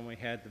 and that's when we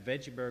had the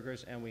veggie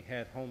burgers and we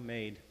had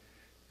homemade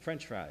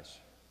French fries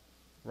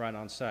right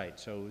on site.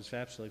 So it was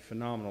absolutely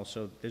phenomenal.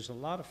 So there's a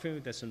lot of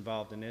food that's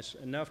involved in this,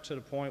 enough to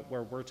the point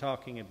where we're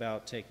talking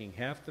about taking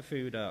half the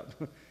food up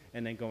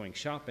and then going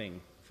shopping,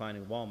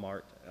 finding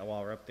Walmart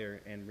while we're up there,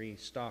 and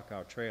restock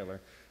our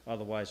trailer.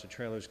 Otherwise, the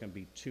trailer's going to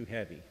be too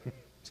heavy.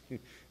 It's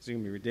going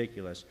to be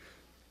ridiculous.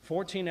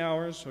 14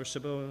 hours or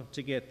so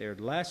to get there.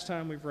 The last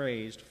time we've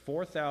raised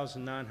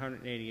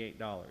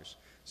 $4,988.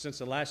 Since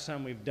the last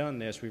time we've done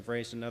this, we've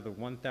raised another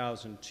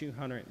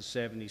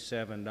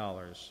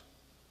 $1,277.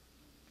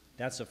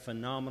 That's a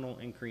phenomenal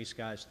increase,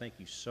 guys. Thank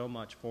you so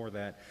much for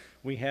that.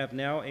 We have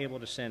now able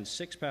to send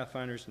 6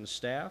 Pathfinders and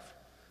staff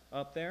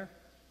up there.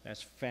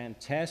 That's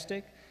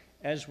fantastic,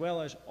 as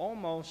well as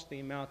almost the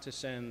amount to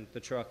send the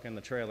truck and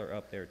the trailer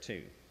up there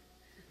too.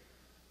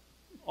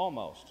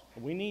 Almost.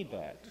 We need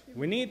that.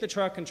 We need the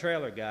truck and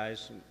trailer,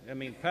 guys. I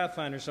mean,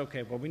 Pathfinders,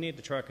 okay, but we need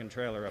the truck and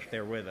trailer up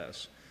there with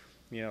us.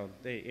 You know,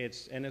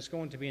 it's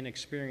going to be an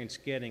experience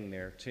getting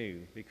there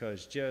too,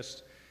 because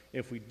just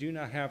if we do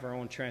not have our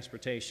own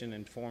transportation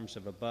in forms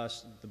of a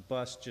bus, the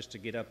bus just to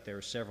get up there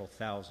is several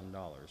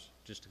 $1,000s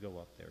just to go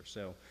up there.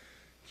 So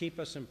keep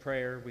us in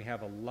prayer. We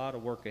have a lot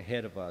of work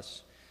ahead of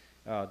us.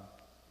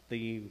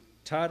 The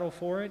title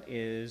for it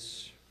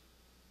is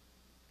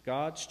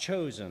God's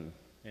Chosen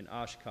in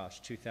Oshkosh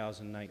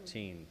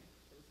 2019.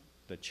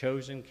 The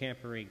Chosen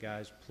Camporee,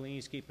 guys.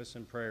 Please keep us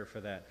in prayer for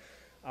that.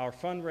 Our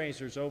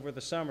fundraisers over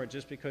the summer,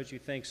 just because you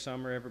think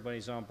summer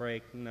everybody's on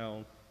break,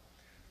 no.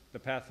 The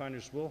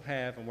Pathfinders will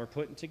have, and we're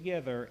putting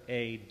together,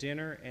 a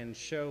dinner and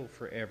show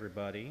for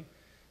everybody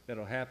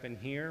that'll happen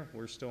here.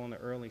 We're still in the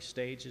early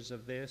stages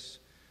of this.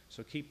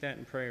 So keep that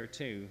in prayer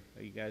too.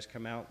 You guys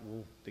come out,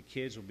 the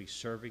kids will be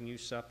serving you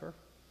supper,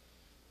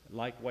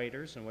 like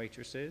waiters and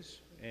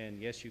waitresses.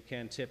 And yes, you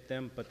can tip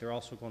them, but they're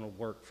also going to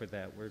work for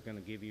that. We're going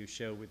to give you a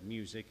show with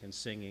music and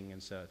singing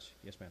and such.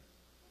 Yes, ma'am.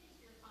 What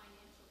is your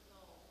financial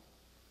goal?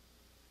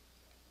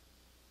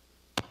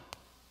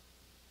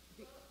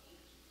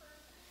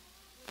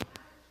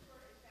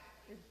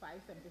 It's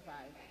 575.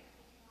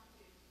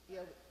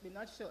 Yeah, we're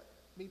not sure.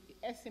 We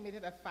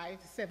estimated at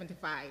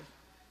 575.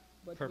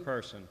 But Per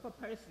person. Per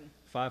person.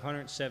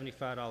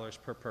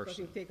 $575 per Because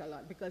person. it take a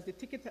lot. Because the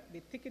ticket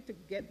to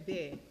get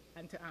there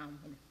and to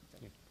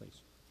Yeah,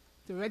 please.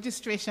 the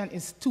registration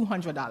is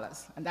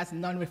 $200, and that's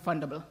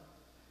non-refundable.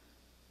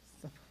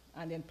 So,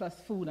 and then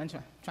plus food and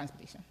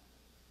transportation.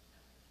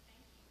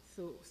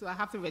 So I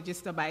have to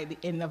register by the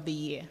end of the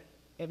year,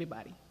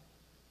 everybody.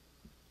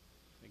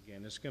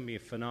 Again, this is going to be a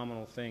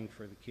phenomenal thing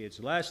for the kids.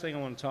 The last thing I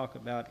want to talk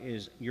about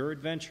is your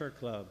adventure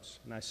clubs,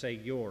 and I say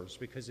yours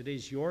because it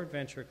is your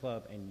adventure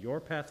club and your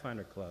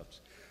Pathfinder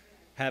clubs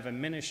have a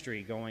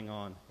ministry going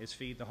on. It's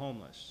Feed the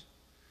Homeless.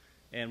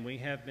 And we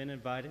have been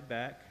invited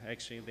back.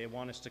 Actually, they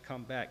want us to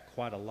come back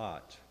quite a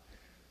lot.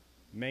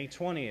 May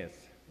 20th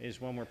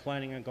is when we're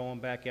planning on going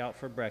back out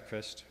for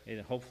breakfast.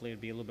 Hopefully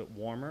it'll be a little bit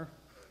warmer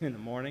in the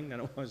morning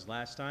than it was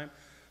last time.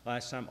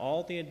 Last time,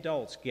 all the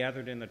adults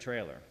gathered in the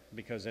trailer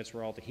because that's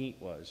where all the heat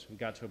was. We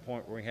got to a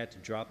point where we had to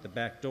drop the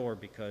back door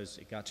because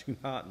it got too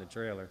hot in the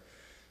trailer.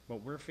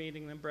 But we're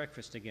feeding them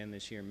breakfast again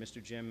this year.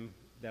 Mr. Jim,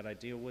 that I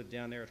deal with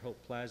down there at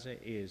Hope Plaza,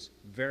 is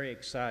very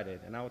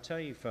excited. And I will tell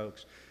you,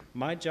 folks,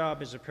 my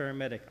job as a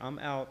paramedic, I'm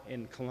out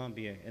in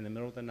Columbia in the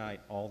middle of the night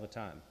all the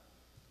time.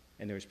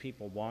 And there's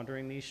people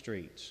wandering these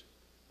streets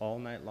all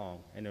night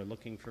long, and they're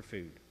looking for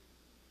food.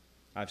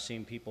 I've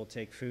seen people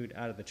take food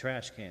out of the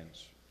trash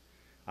cans.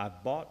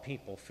 I've bought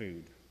people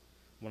food.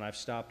 When I've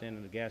stopped in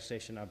at the gas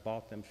station, I've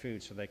bought them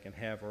food so they can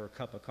have, or a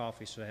cup of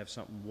coffee so they have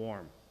something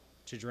warm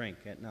to drink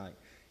at night.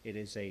 It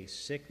is a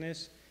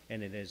sickness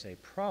and it is a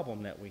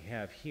problem that we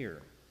have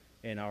here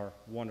in our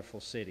wonderful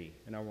city,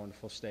 in our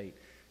wonderful state.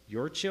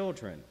 Your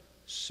children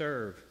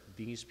serve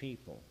these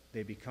people.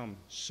 They become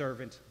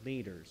servant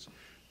leaders.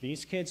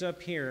 These kids up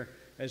here,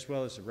 as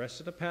well as the rest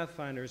of the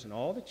Pathfinders and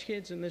all the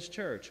kids in this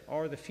church,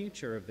 are the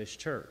future of this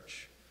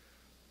church.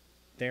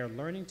 They are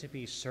learning to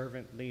be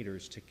servant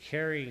leaders to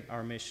carry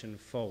our mission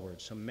forward.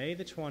 So May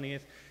the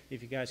 20th,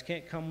 if you guys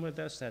can't come with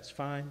us, that's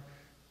fine.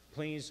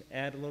 Please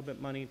add a little bit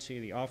of money to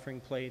the offering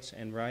plates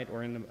and write,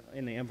 or in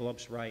the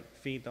envelopes, write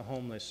Feed the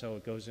Homeless, so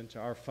it goes into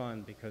our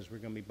fund, because we're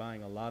going to be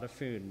buying a lot of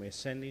food. And we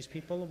send these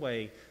people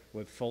away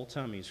with full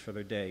tummies for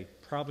their day,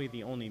 probably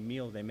the only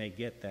meal they may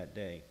get that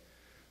day.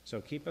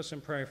 So keep us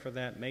in prayer for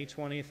that May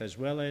 20th, as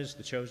well as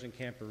the Chosen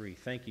Camporee.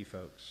 Thank you,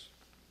 folks.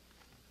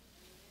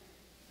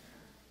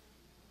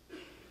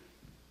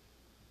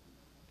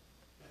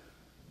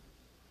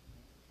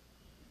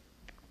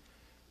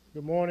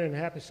 Good morning and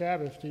happy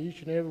Sabbath to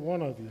each and every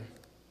one of you.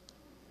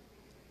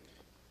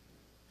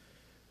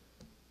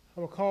 I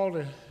will call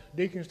the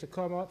deacons to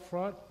come up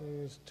front,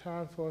 and it's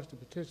time for us to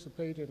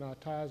participate in our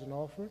tithes and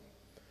offering.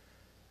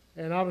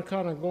 And I'm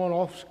kind of going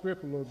off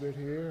script a little bit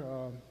here.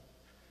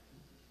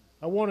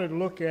 I wanted to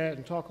look at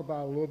and talk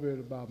about a little bit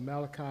about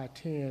Malachi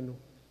 10,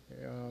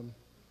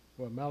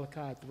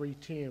 Malachi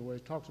 3:10, where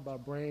it talks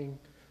about bring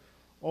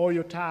all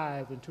your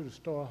tithe into the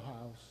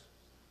storehouse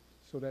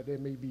so that there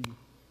may be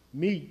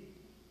meat.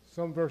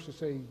 Some verses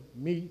say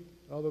meat,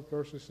 other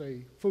verses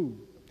say food.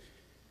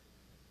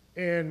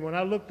 And when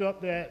I looked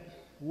up that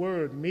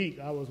word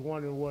meat, I was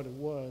wondering what it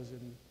was.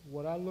 And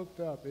what I looked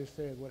up, it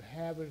said, "with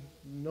having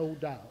no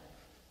doubt."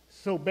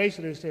 So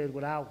basically it said,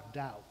 without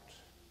doubt.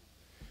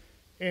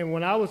 And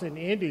when I was in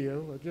India,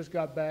 I just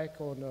got back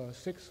on the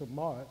 6th of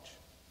March,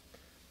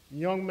 a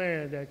young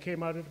man that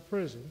came out of the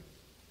prison,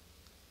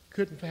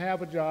 couldn't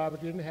have a job,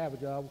 didn't have a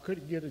job,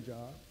 couldn't get a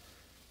job,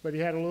 but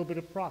he had a little bit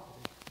of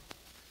property.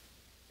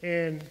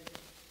 And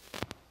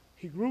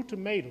he grew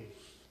tomatoes.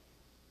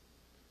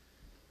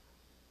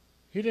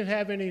 He didn't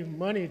have any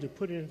money to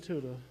put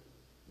into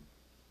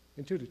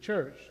the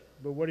church,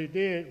 but what he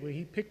did, when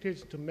he picked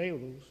his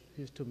tomatoes,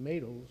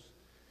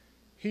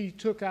 he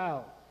took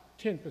out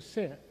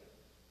 10%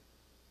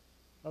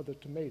 of the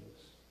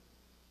tomatoes,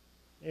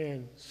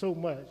 and so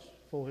much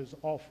for his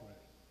offering.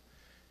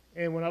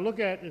 And when I look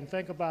at and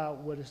think about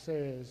what it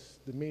says,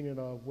 the meaning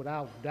of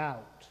without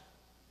doubt,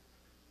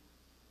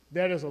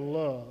 that is a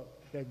love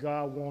that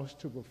God wants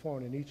to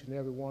perform in each and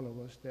every one of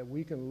us, that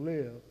we can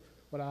live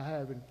without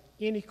having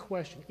any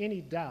question,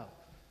 any doubt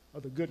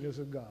of the goodness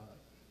of God.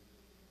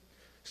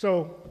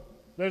 So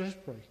let us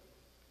pray.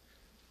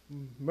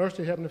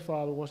 Merciful Heavenly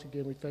Father, once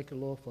again, we thank you,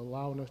 Lord, for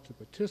allowing us to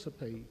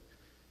participate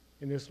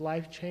in this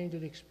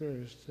life-changing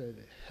experience that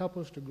help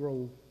us to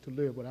grow, to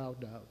live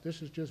without doubt.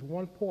 This is just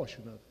one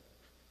portion of it.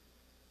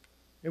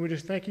 And we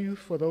just thank you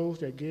for those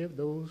that give,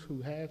 those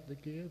who have to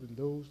give, and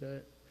those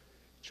that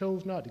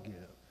chose not to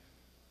give.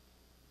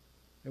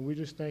 And we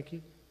just thank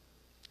you.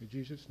 In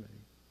Jesus' name,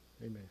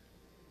 amen.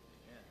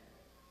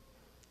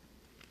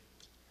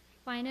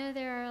 Well, I know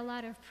there are a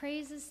lot of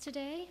praises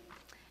today,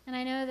 And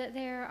I know that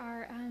there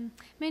are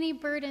many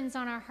burdens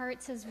on our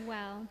hearts as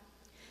well.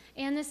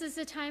 And this is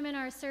a time in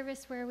our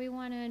service where we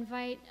want to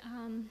invite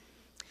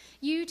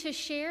you to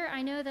share.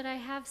 I know that I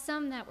have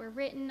some that were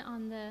written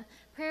on the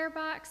prayer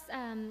box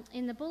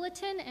in the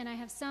bulletin, and I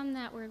have some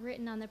that were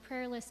written on the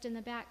prayer list in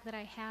the back that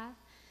I have.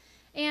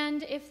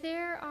 And if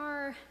there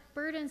are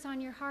burdens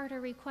on your heart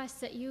or requests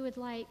that you would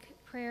like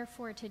prayer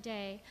for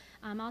today,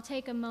 I'll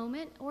take a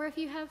moment. Or if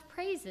you have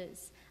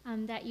praises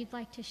that you'd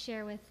like to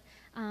share with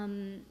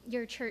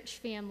your church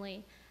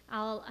family,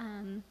 I'll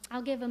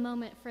give a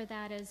moment for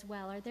that as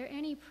well. Are there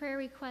any prayer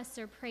requests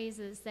or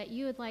praises that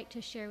you would like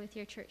to share with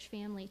your church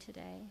family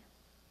today?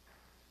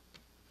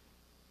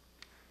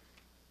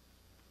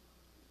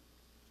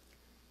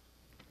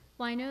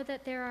 Well, I know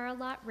that there are a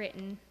lot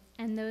written,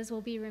 and those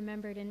will be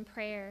remembered in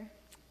prayer.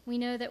 We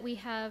know that we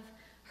have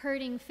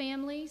hurting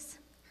families,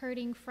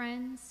 hurting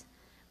friends.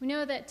 We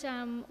know that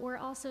we're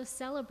also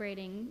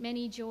celebrating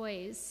many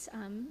joys,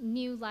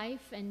 new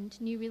life and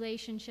new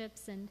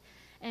relationships,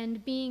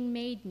 and being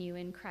made new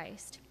in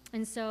Christ.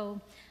 And so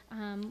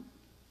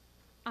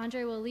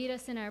Andre will lead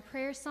us in our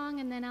prayer song,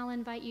 and then I'll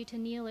invite you to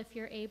kneel if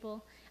you're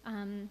able,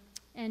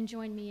 and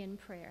join me in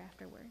prayer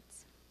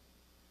afterwards.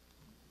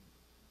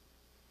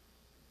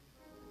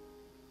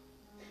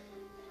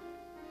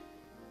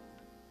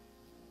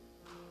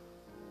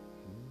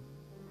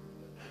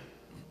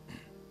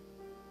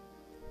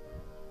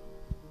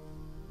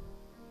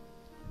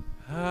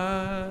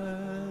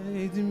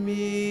 Hide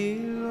me,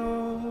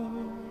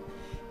 Lord,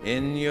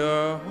 in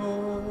your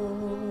holiness.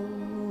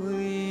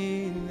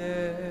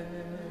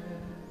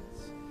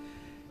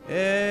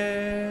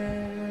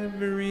 Every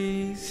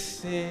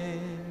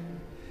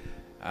sin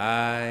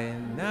I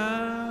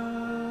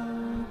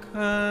now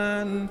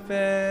confess.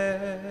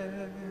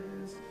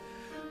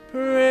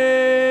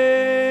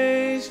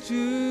 Praise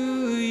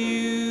to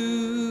you,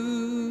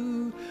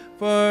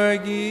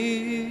 forgiving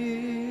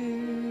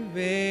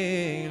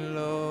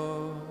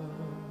Lord.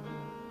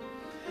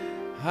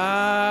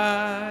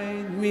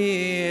 Hide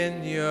me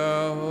in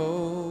your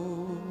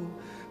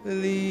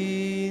holiness.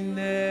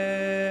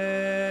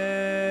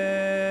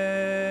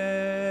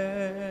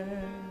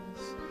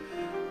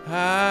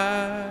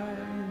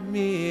 Hide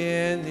me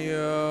in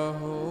your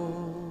holiness.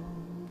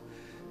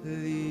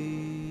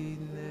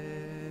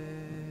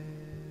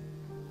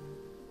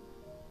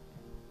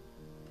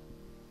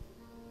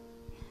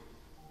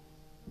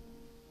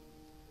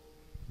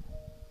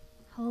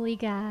 Holy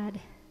God,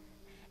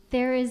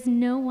 there is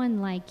no one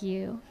like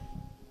you.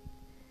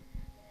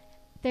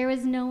 There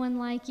is no one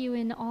like you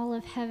in all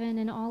of heaven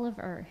and all of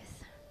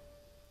earth.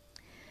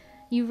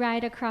 You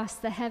ride across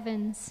the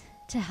heavens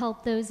to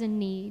help those in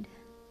need.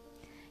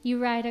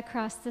 You ride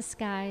across the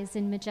skies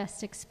in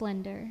majestic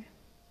splendor.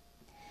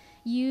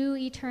 You,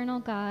 eternal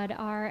God,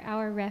 are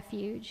our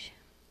refuge,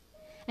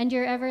 and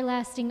your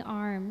everlasting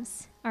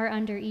arms are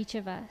under each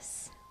of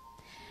us.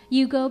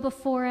 You go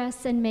before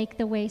us and make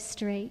the way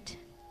straight.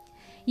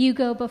 You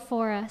go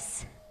before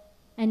us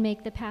and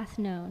make the path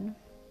known.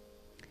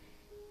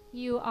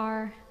 You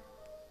are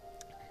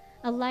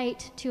a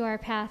light to our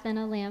path and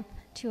a lamp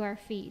to our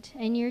feet,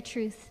 and your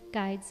truth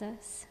guides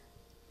us.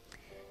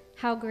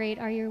 How great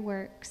are your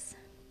works.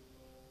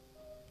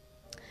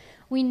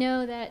 We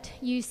know that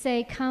you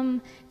say,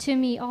 "Come to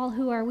me, all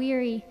who are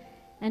weary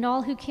and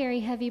all who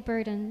carry heavy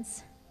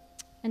burdens,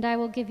 and I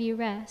will give you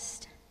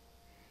rest."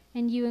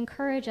 And you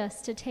encourage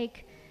us to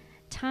take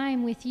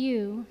time with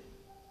you,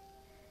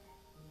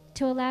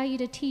 to allow you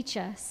to teach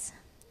us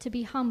to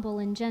be humble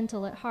and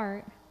gentle at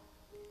heart.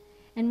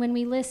 And when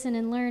we listen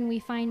and learn, we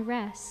find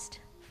rest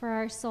for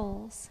our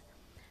souls,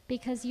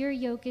 because your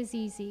yoke is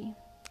easy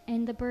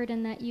and the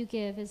burden that you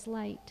give is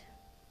light.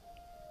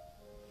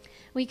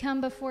 We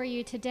come before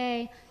you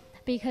today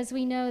because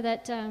we know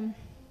that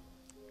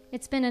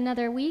it's been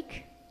another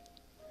week.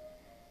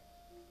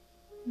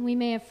 We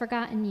may have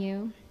forgotten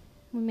you.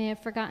 We may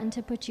have forgotten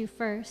to put you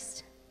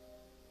first.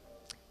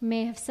 We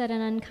may have said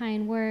an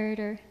unkind word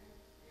or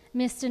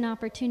missed an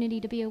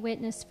opportunity to be a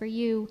witness for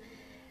you.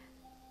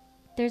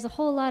 There's a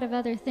whole lot of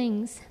other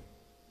things,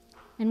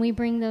 and we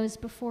bring those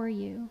before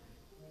you.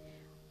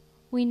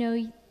 We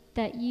know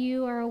that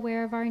you are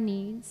aware of our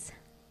needs,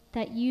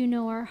 that you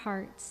know our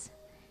hearts,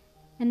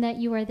 and that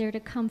you are there to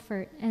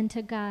comfort and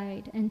to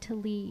guide and to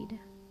lead.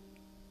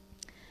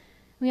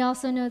 We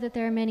also know that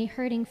there are many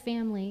hurting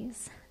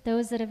families,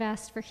 those that have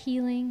asked for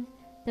healing,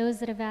 those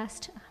that have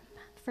asked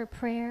for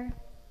prayer.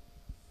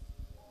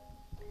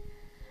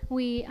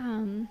 We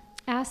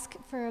ask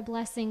for a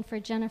blessing for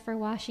Jennifer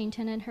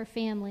Washington and her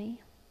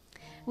family.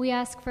 We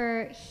ask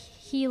for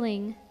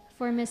healing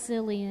for Miss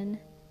Lillian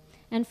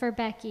and for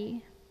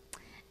Becky.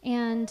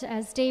 And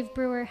as Dave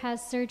Brewer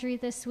has surgery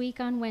this week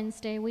on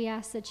Wednesday, we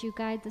ask that you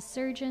guide the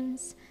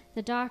surgeons,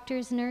 the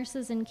doctors,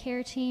 nurses, and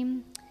care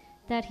team,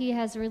 that he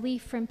has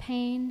relief from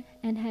pain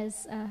and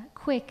has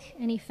quick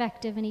and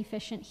effective and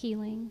efficient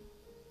healing.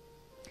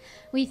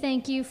 We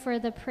thank you for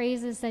the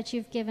praises that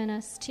you've given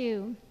us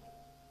too.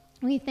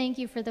 We thank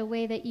you for the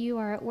way that you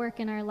are at work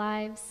in our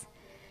lives,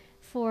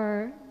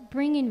 for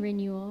bringing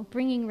renewal,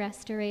 bringing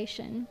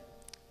restoration.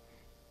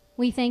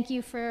 We thank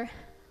you for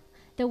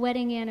the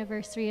wedding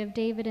anniversary of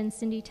David and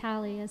Cindy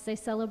Talley as they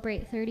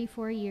celebrate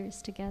 34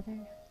 years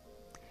together.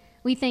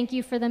 We thank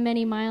you for the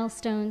many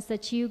milestones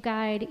that you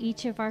guide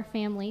each of our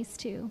families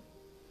to.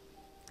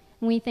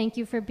 And we thank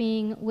you for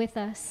being with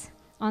us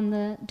on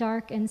the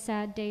dark and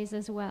sad days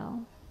as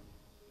well.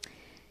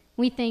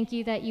 We thank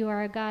you that you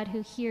are a God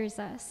who hears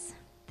us,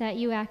 that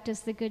you act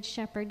as the Good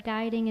Shepherd,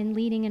 guiding and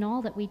leading in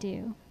all that we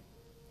do.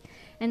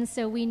 And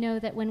so we know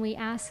that when we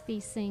ask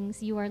these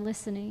things, you are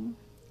listening.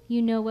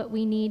 You know what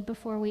we need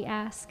before we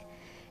ask.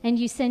 And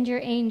you send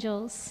your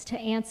angels to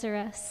answer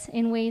us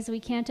in ways we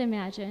can't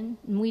imagine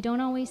and we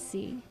don't always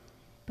see,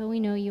 but we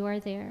know you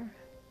are there.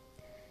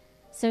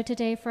 So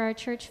today for our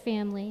church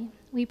family,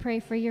 we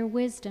pray for your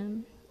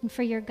wisdom and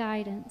for your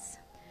guidance,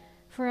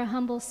 for a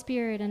humble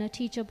spirit and a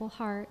teachable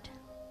heart.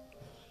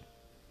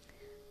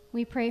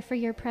 We pray for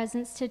your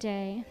presence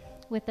today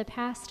with the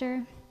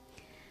pastor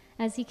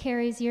as he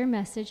carries your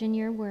message and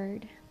your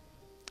word.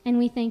 And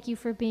we thank you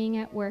for being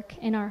at work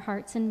in our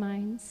hearts and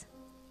minds.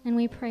 And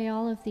we pray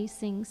all of these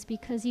things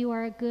because you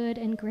are a good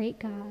and great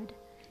God.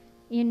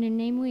 In your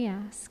name we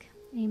ask,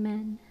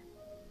 amen.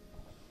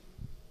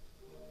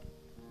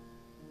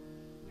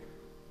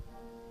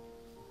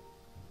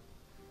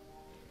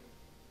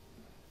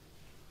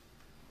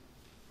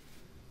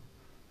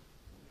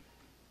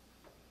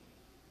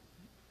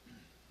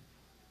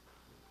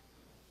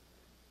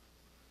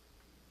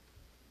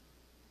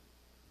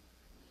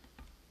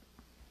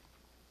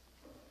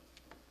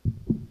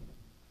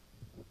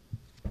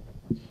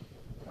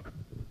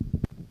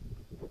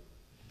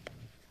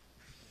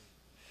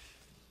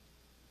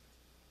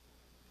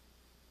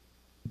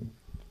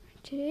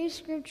 Today's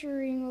scripture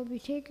reading will be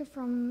taken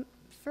from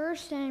 1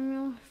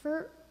 Samuel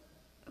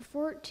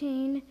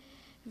 14,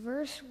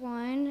 verse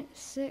 1,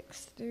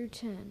 6 through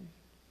 10.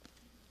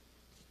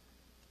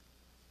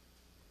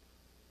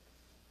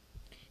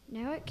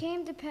 Now it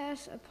came to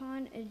pass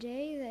upon a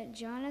day that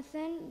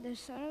Jonathan, the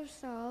son of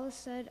Saul,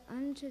 said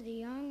unto the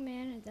young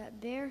man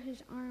that bare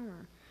his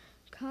armor,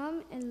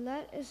 Come and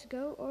let us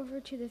go over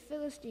to the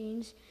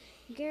Philistines'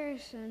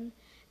 garrison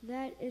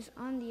that is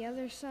on the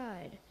other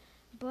side.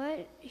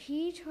 But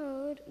he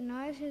told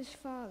not his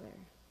father.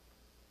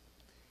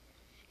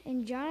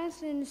 And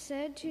Jonathan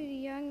said to the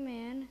young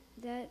man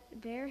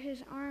that bare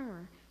his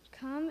armor,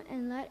 Come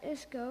and let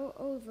us go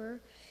over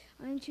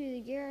unto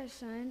the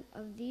garrison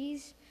of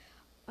these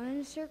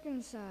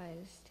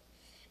uncircumcised.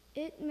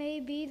 It may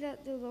be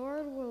that the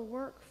Lord will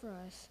work for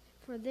us,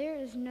 for there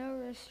is no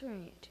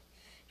restraint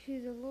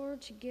to the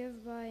Lord to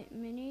give by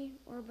many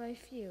or by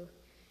few.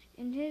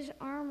 And his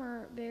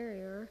armor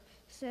bearer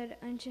said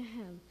unto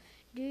him,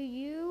 Do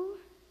you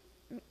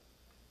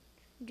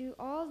do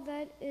all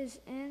that is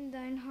in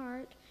thine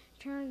heart,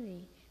 turn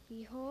thee.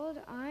 Behold,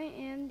 I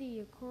am thee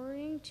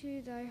according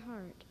to thy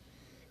heart.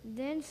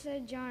 Then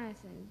said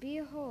Jonathan,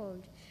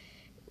 Behold,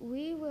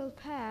 we will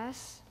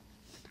pass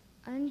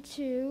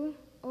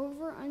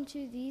over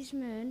unto these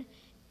men,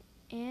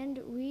 and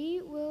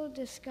we will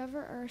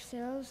discover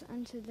ourselves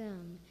unto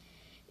them.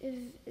 If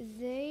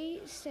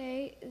they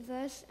say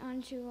thus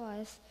unto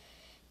us,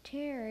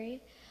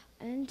 Tarry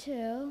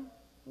until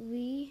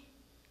we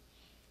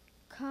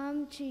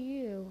come to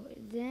you,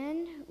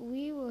 then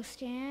we will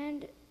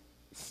stand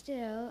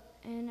still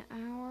in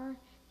our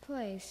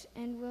place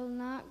and will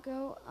not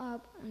go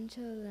up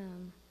unto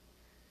them.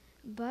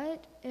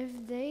 But if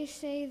they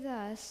say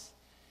thus,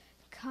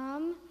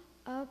 Come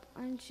up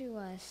unto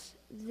us,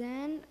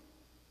 then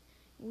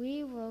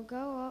we will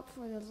go up,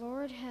 for the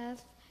Lord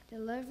hath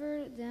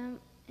delivered them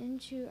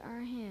into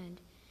our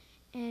hand,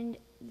 and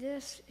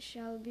this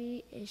shall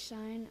be a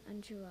sign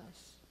unto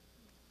us.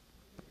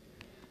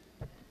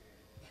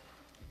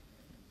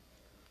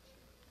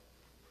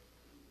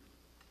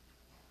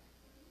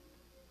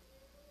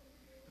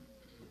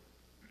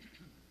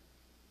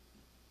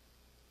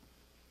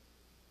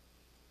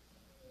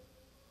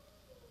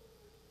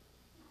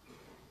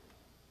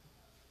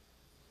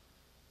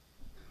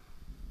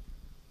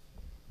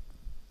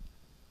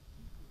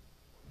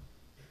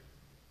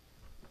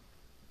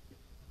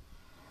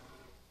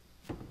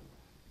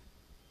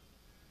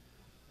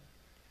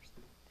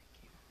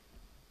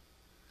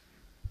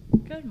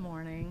 Good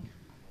morning.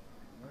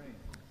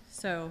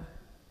 So,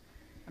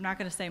 I'm not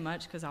going to say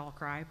much because I'll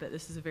cry, but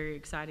this is a very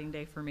exciting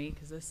day for me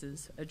because this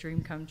is a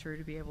dream come true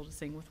to be able to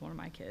sing with one of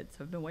my kids.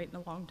 I've been waiting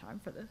a long time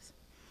for this.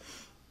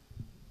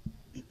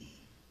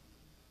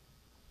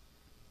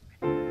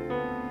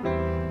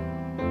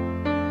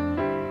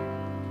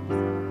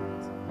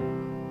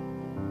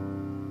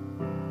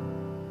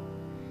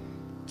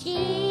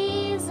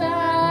 Jesus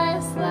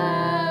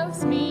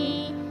loves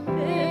me.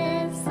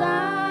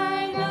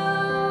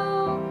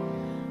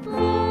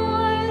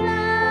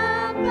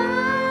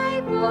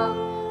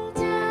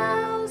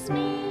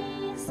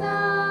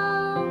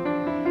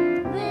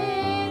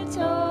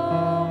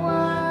 Little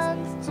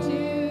ones to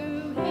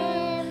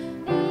him.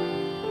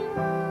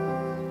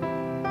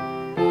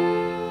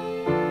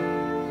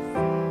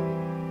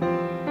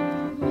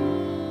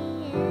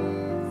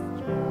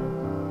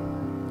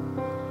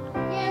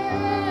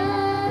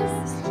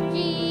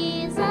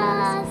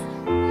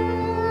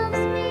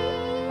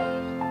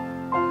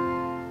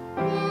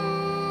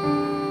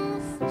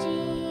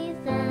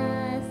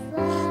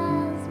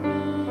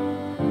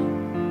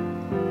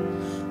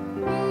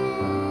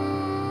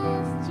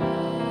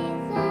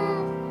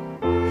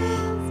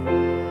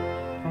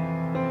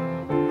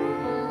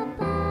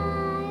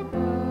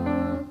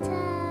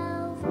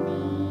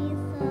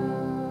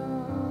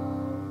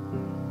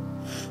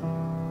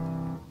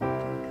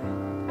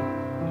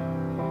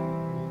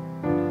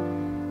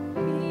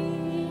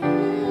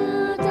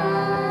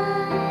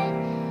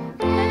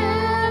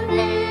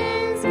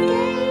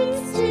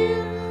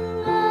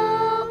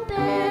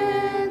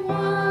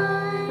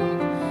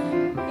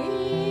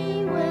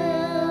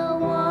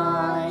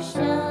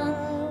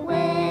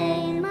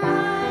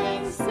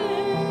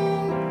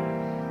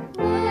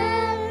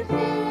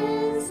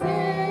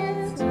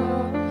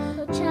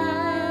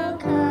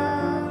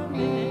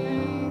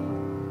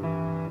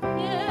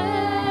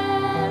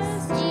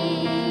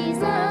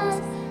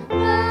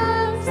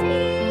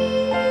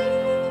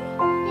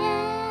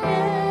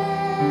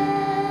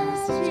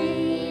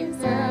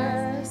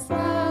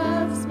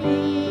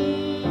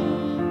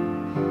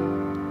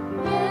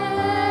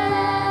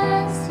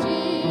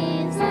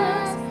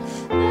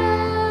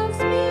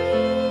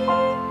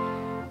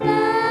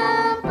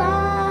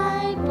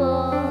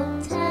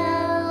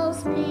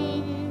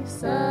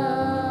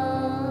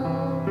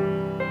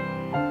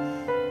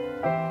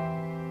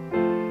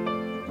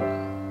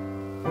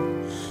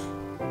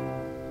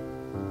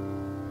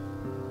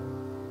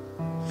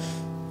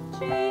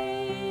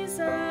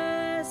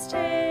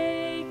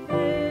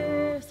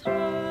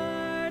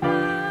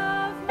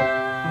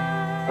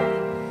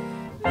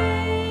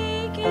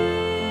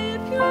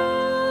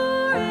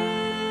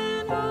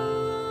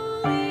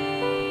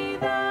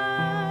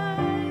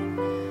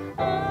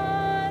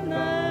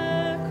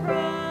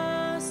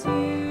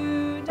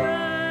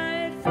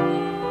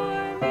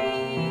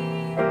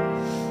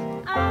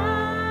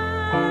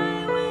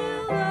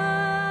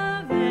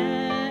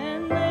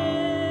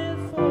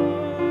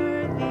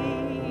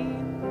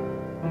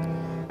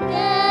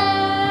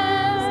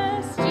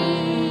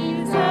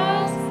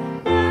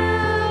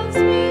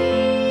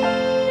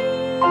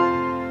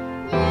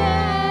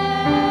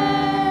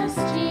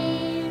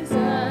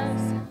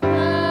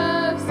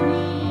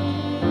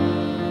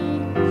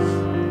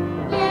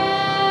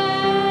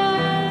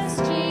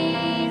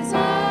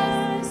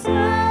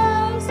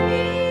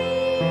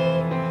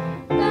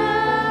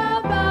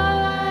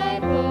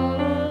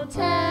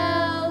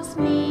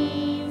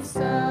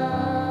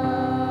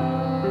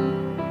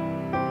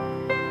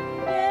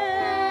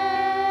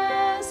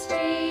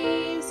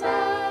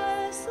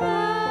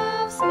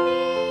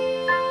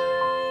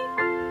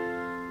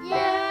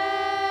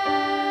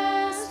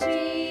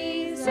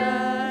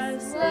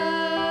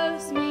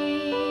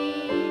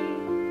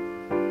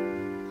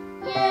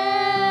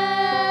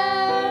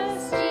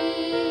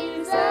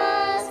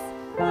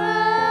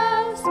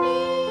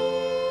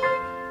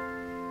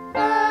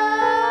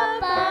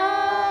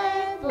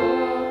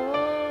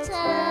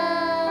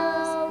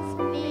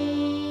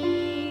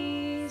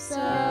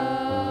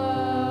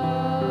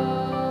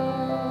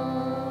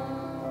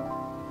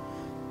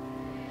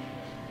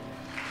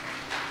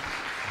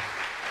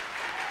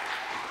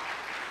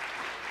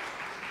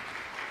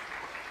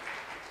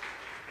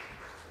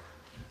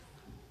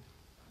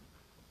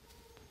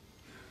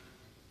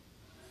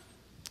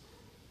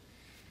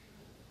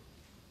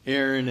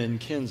 Aaron and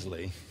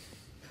Kinsley,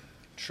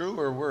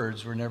 truer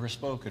words were never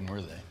spoken,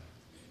 were they?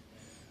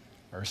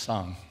 Or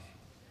sung.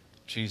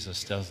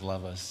 Jesus does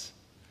love us.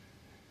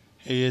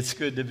 Hey, it's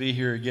good to be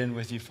here again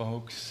with you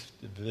folks,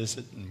 to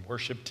visit and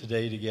worship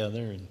today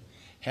together and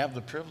have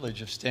the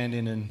privilege of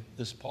standing in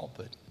this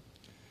pulpit.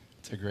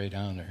 It's a great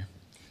honor.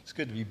 It's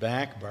good to be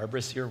back.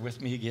 Barbara's here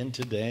with me again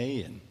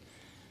today, and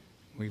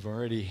we've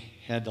already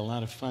had a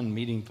lot of fun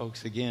meeting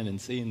folks again and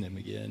seeing them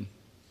again.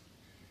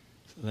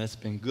 So that's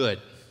been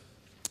good.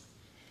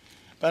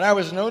 But I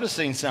was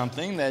noticing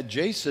something, that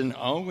Jason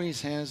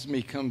always has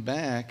me come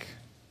back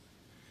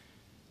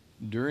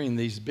during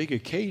these big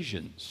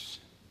occasions.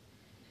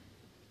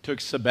 Took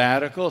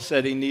sabbatical,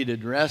 said he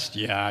needed rest.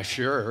 Yeah,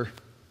 sure.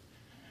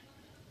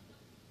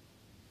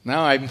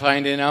 Now I'm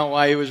finding out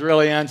why he was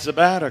really on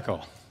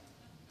sabbatical.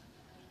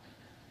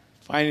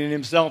 Finding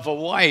himself a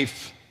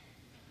wife.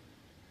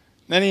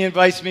 Then he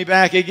invites me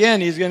back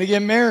again. He's going to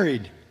get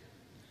married.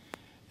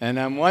 And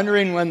I'm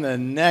wondering when the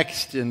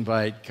next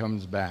invite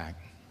comes back.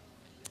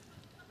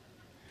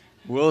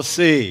 We'll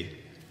see.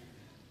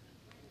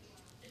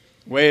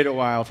 Wait a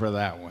while for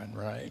that one,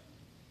 right?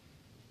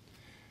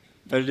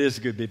 But it is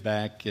good to be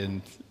back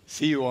and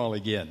see you all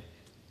again.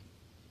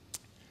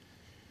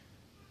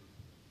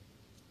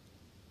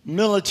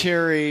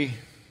 Military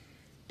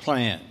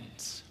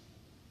plans.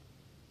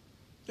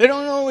 They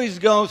don't always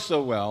go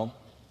so well,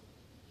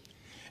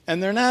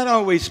 and they're not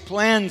always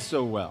planned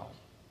so well.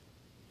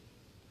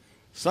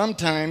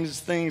 Sometimes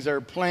things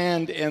are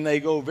planned and they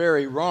go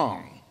very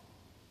wrong.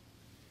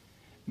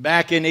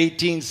 Back in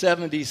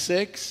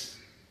 1876,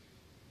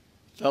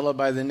 a fellow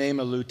by the name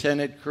of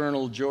Lieutenant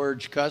Colonel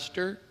George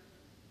Custer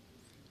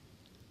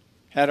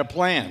had a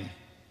plan.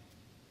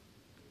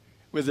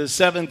 With his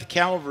 7th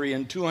Cavalry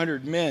and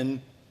 200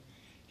 men,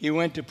 he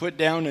went to put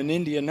down an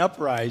Indian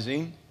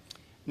uprising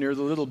near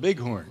the Little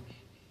Bighorn.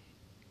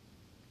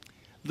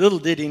 Little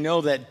did he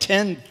know that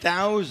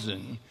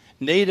 10,000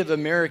 Native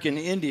American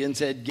Indians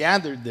had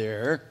gathered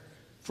there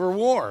for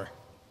war.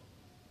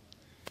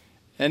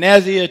 And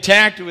as he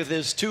attacked with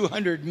his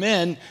 200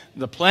 men,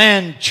 the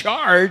planned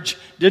charge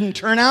didn't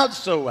turn out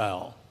so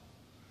well.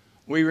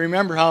 We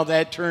remember how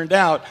that turned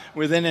out.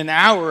 Within an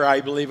hour,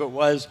 I believe it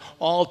was,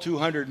 all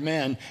 200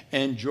 men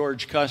and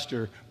George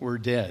Custer were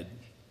dead.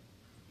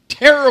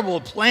 Terrible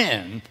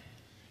plan,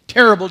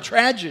 terrible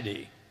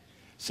tragedy.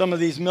 Some of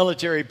these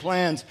military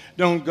plans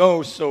don't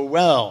go so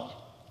well.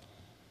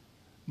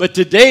 But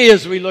today,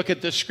 as we look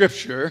at the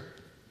scripture,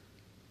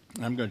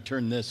 I'm going to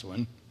turn this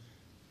one,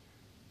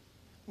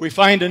 we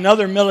find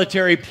another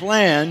military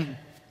plan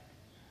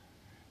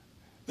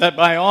that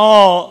by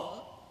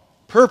all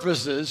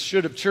purposes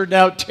should have turned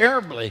out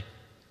terribly.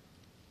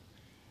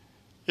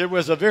 It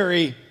was a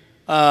very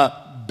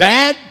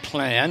bad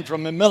plan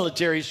from a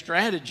military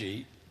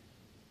strategy.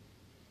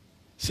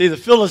 See, the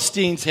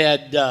Philistines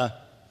had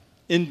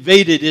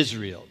invaded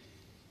Israel.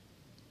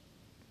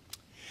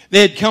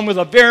 They had come with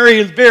a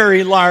very,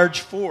 very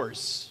large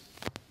force.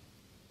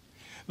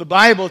 The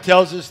Bible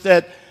tells us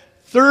that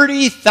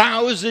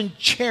 30,000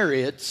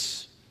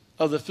 chariots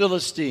of the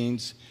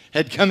Philistines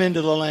had come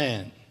into the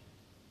land.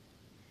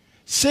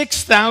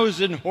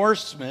 6,000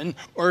 horsemen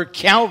or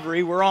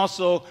cavalry were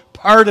also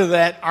part of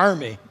that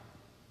army.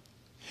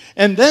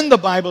 And then the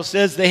Bible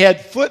says they had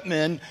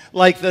footmen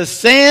like the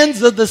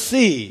sands of the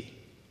sea.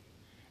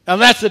 Now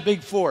that's a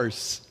big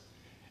force.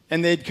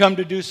 And they'd come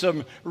to do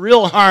some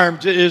real harm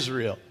to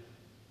Israel.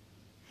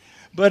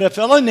 But a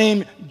fellow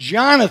named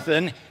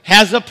Jonathan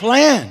has a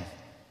plan.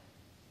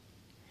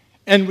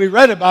 And we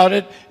read about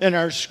it in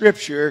our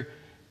scripture.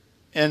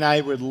 And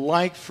I would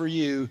like for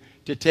you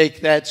to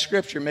take that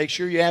scripture. Make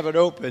sure you have it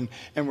open.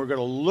 And we're going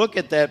to look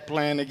at that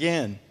plan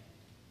again.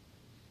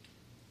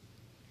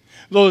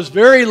 Those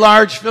very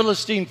large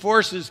Philistine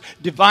forces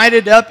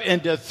divided up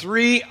into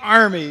 3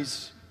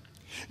 armies.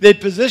 They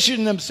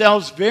positioned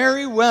themselves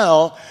very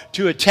well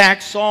to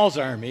attack Saul's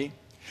army,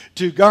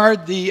 to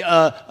guard the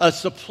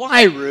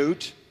supply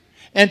route,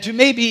 and to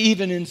maybe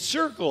even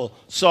encircle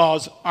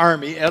Saul's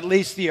army, at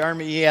least the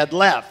army he had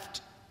left.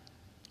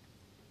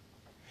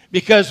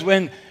 Because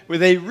when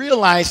they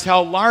realized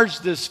how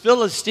large this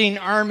Philistine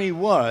army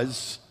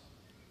was,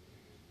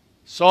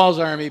 Saul's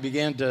army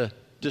began to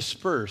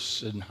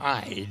disperse and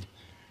hide.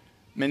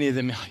 Many of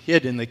them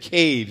hid in the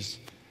caves,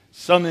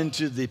 some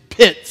into the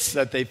pits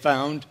that they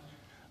found.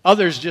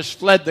 Others just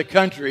fled the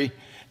country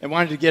and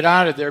wanted to get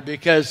out of there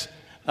because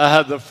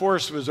the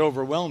force was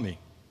overwhelming.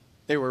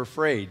 They were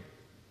afraid.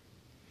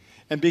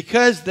 And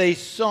because they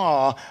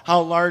saw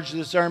how large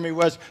this army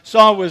was,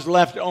 Saul was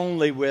left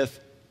only with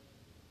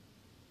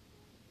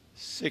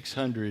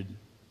 600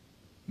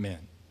 men.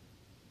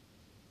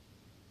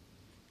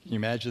 Can you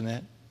imagine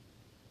that?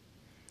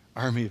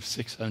 Army of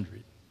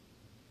 600.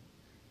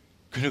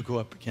 Going to go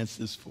up against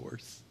this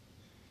force.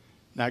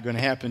 Not going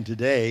to happen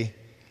today.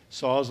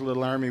 Saul's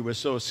little army was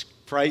so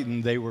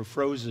frightened they were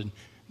frozen.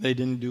 They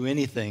didn't do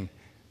anything.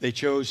 They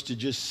chose to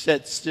just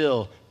sit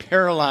still,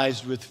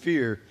 paralyzed with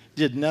fear,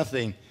 did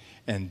nothing.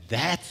 And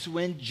that's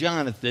when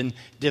Jonathan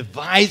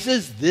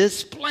devises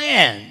this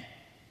plan.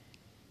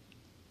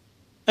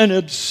 an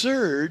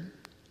absurd,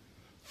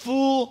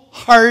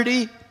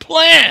 foolhardy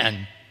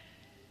plan.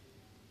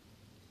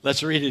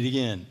 Let's read it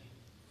again.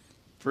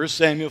 1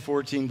 Samuel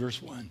 14,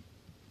 verse 1.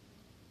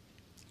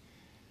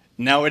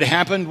 Now it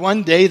happened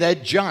one day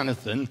that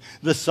Jonathan,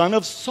 the son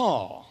of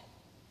Saul,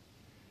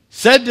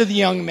 said to the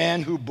young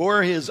man who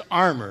bore his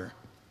armor,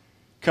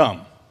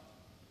 "Come,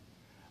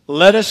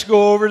 let us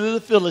go over to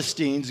the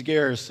Philistines'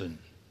 garrison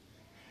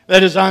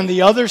that is on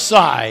the other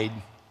side."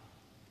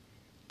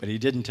 But he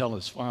didn't tell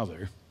his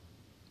father.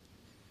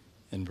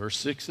 In verse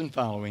 6 and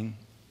following,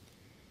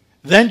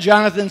 then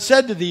Jonathan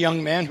said to the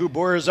young man who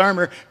bore his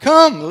armor,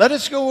 "Come, let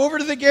us go over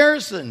to the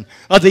garrison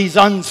of these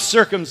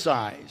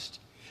uncircumcised.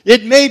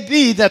 It may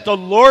be that the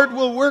Lord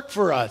will work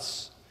for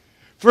us.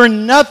 For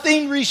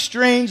nothing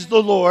restrains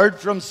the Lord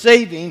from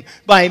saving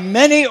by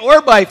many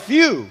or by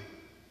few."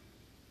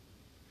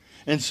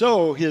 And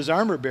so his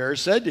armor bearer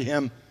said to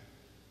him,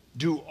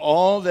 "Do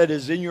all that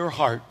is in your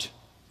heart.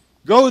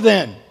 Go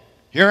then,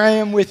 here I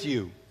am with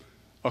you,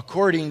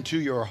 according to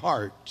your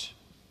heart."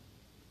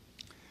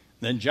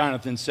 Then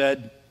Jonathan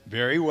said,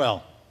 "Very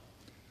well,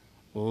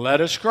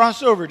 let us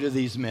cross over to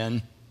these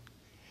men,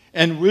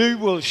 and we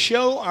will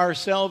show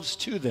ourselves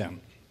to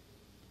them.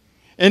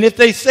 And if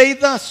they say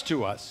thus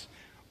to us,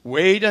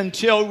 'Wait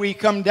until we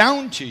come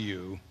down to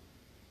you,'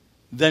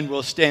 then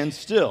we'll stand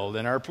still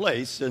in our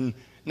place and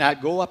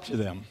not go up to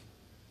them.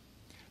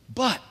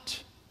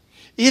 But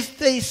if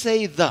they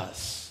say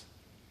thus,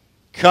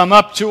 'Come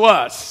up to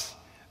us,'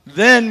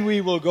 then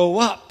we will go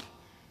up,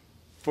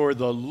 for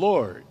the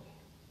Lord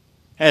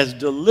has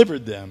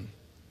delivered them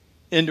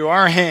into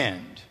our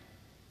hand,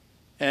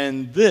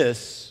 and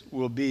this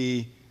will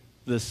be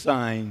the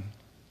sign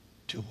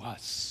to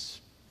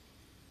us."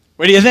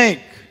 What do you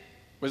think?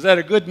 Was that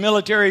a good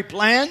military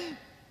plan?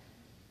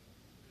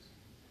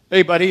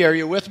 Hey, buddy, are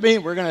you with me?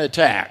 We're going to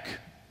attack.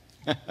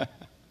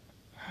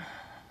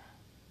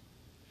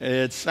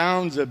 It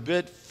sounds a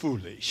bit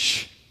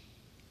foolish.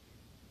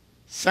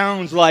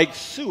 Sounds like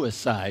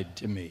suicide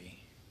to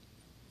me.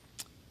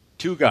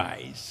 Two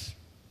guys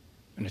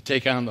going to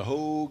take on the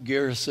whole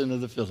garrison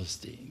of the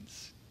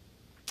Philistines.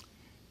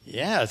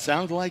 Yeah, it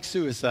sounds like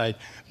suicide.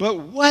 But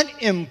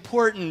what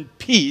important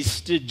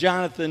piece did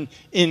Jonathan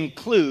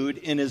include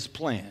in his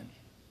plan?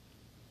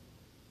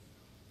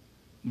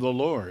 The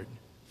Lord.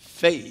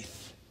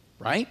 Faith,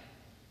 right?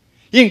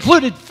 He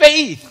included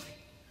faith.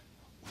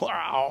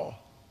 Wow.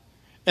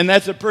 And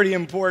that's a pretty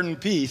important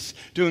piece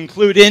to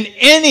include in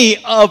any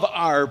of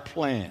our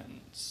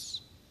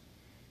plans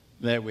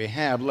that we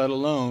have, let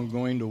alone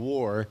going to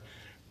war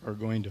or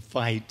going to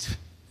fight.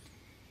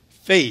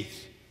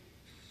 Faith.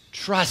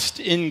 Trust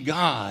in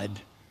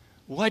God.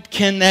 What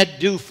can that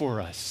do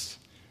for us?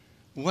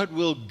 What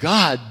will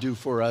God do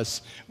for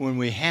us when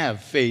we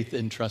have faith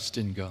and trust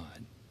in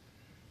God?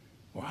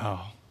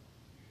 Wow.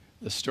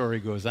 The story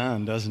goes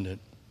on, doesn't it?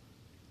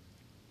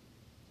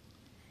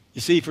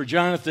 You see, for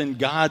Jonathan,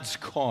 God's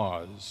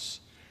cause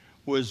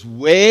was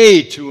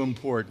way too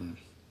important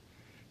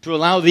to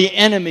allow the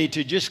enemy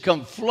to just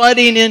come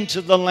flooding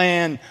into the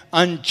land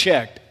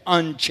unchecked,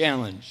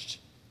 unchallenged.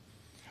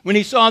 When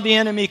he saw the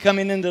enemy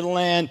coming into the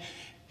land,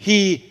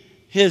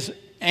 his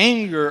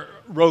anger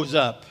rose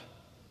up.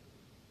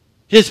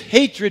 His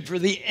hatred for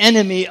the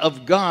enemy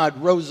of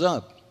God rose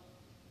up.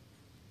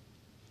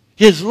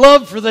 His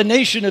love for the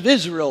nation of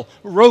Israel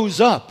rose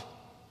up.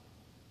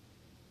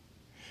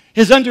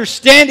 His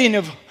understanding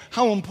of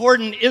how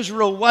important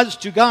Israel was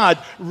to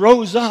God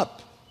rose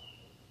up.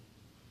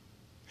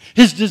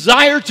 His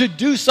desire to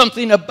do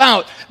something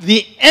about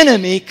the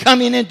enemy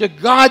coming into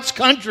God's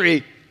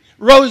country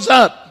rose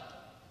up.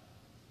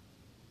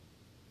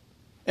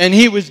 And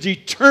he was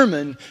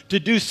determined to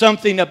do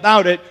something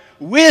about it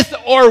with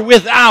or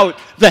without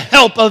the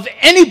help of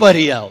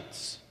anybody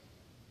else.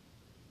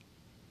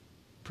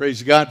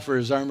 Praise God for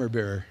his armor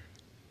bearer.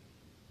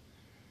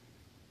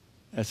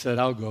 I said,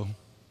 "I'll go.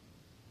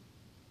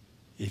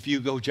 If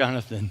you go,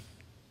 Jonathan,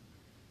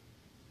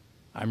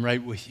 I'm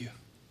right with you."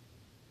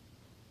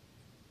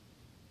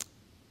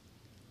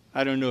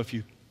 I don't know if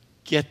you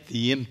get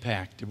the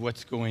impact of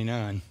what's going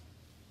on.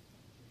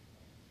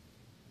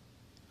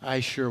 I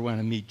sure want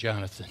to meet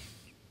Jonathan.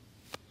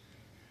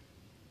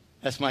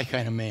 That's my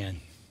kind of man.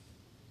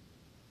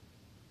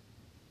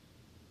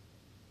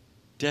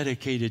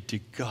 Dedicated to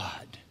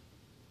God.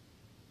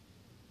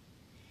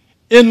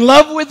 In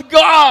love with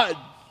God.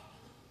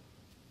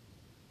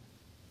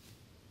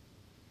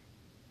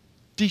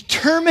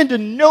 Determined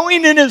and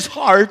knowing in his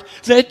heart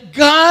that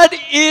God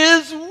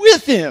is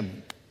with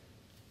him.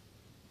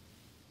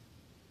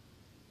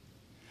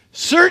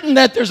 Certain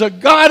that there's a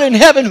God in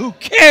heaven who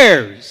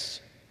cares.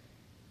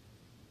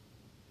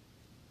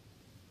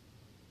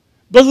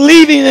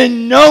 Believing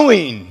and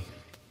knowing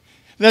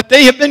that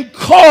they have been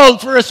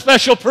called for a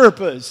special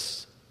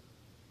purpose.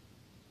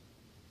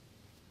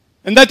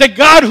 And that the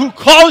God who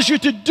calls you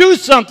to do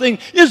something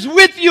is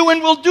with you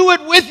and will do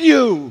it with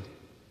you.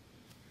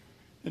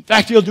 In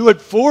fact, he'll do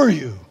it for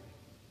you.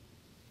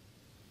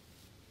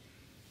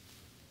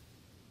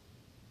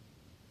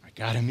 I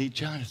got to meet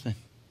Jonathan.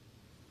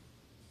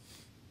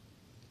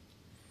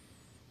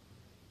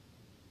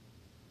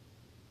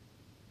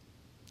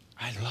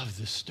 I love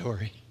this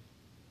story.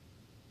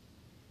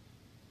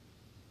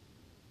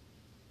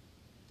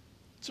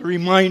 It's a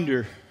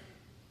reminder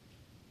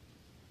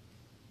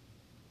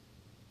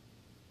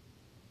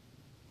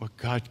what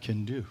God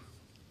can do.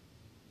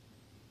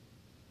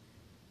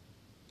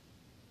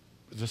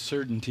 With a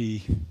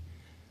certainty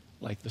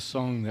like the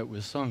song that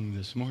was sung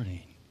this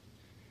morning.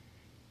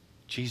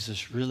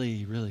 Jesus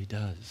really, really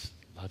does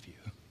love you.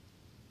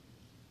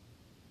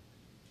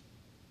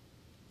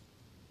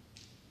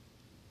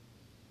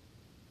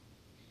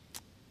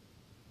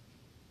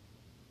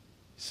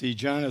 See,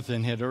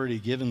 Jonathan had already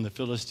given the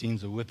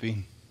Philistines a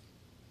whipping.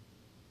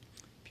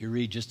 If you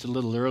read just a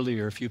little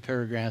earlier, a few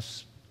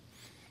paragraphs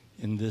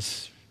in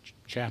this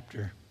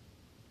chapter,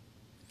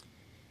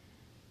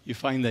 you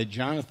find that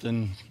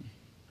Jonathan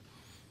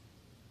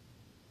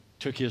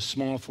took his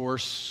small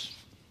force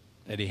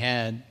that he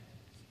had,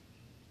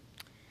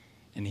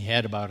 and he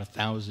had about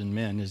 1,000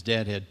 men. His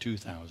dad had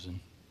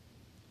 2,000.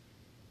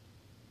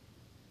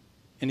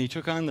 And he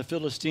took on the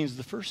Philistines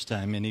the first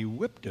time, and he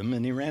whipped them,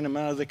 and he ran them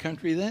out of the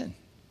country then.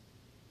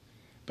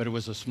 But it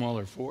was a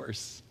smaller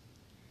force.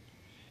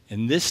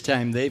 And this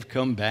time they've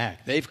come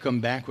back. They've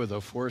come back with a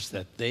force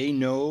that they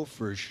know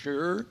for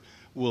sure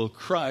will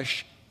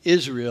crush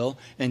Israel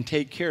and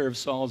take care of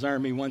Saul's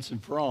army once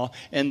and for all.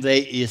 And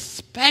they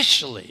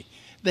especially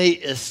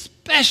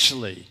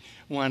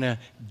want to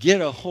get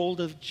a hold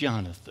of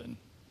Jonathan,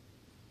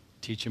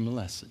 teach him a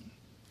lesson.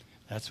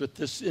 That's what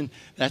this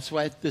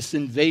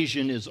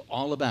invasion is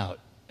all about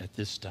at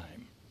this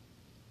time.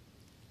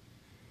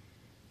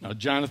 Now,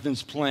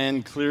 Jonathan's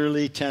plan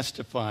clearly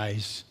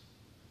testifies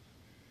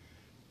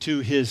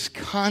to his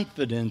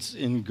confidence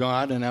in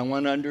God, and I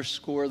want to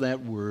underscore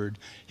that word,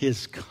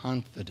 his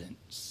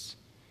confidence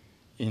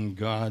in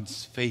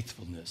God's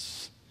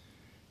faithfulness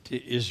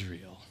to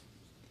Israel.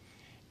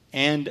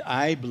 And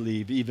I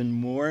believe, even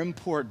more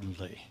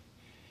importantly,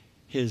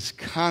 his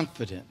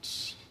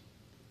confidence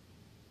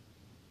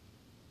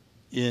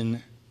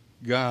in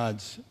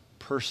God's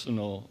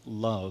personal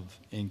love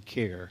and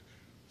care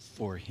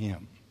for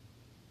him.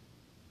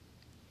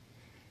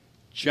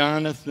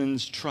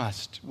 Jonathan's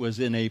trust was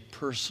in a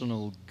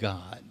personal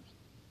God.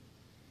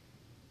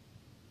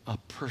 A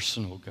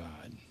personal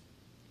God.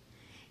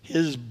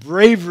 His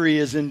bravery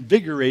is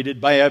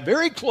invigorated by a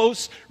very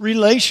close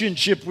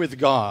relationship with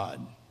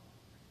God.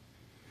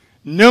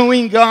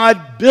 Knowing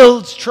God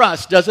builds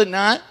trust, does it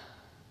not?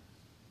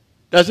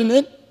 Doesn't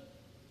it?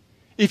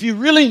 If you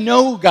really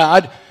know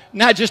God,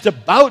 not just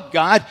about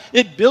God,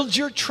 it builds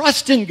your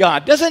trust in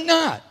God, does it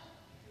not?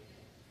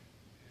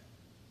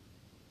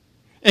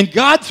 And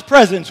God's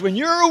presence, when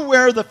you're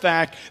aware of the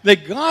fact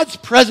that God's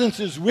presence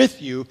is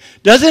with you,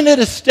 doesn't it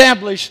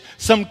establish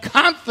some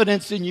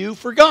confidence in you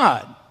for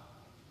God?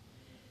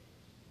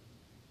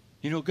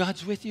 You know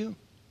God's with you?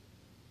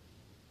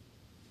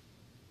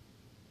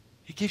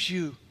 It gives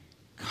you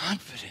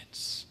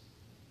confidence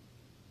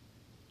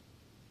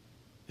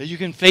that you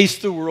can face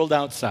the world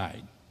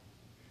outside,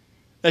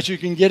 that you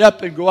can get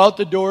up and go out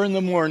the door in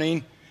the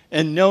morning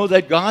and know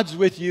that God's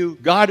with you,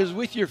 God is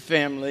with your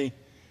family,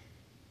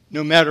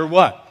 no matter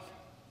what.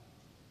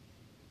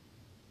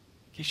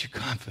 It gives you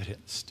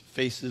confidence to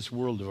face this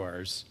world of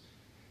ours.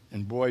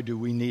 And boy, do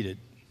we need it.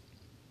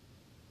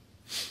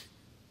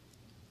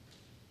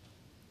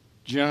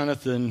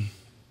 Jonathan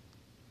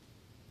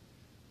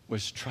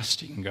was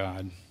trusting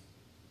God.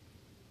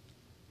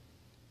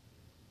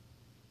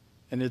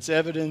 And it's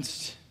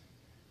evidenced,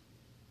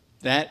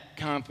 that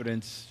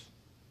confidence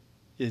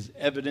is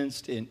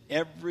evidenced in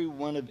every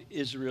one of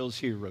Israel's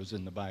heroes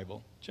in the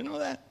Bible. Do you know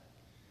that?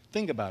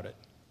 Think about it.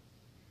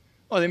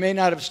 Well, they may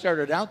not have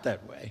started out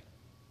that way.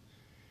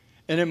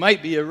 And it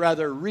might be a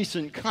rather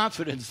recent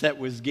confidence that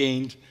was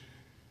gained.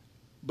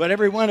 But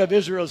every one of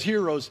Israel's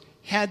heroes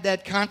had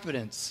that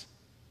confidence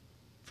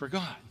for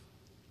God.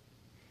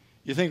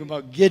 You think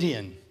about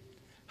Gideon,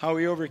 how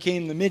he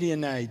overcame the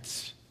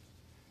Midianites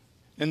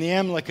and the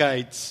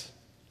Amalekites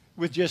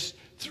with just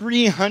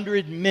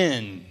 300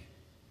 men.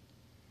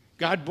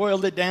 God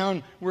boiled it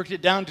down, worked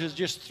it down to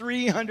just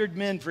 300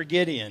 men for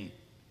Gideon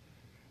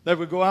that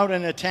would go out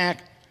and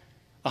attack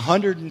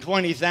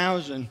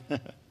 120,000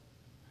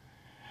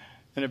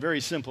 in a very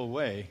simple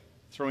way,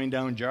 throwing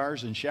down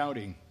jars and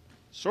shouting,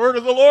 "Sword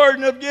of the Lord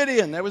and of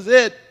Gideon." That was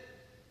it.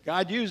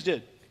 God used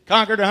it.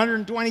 Conquered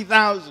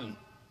 120,000.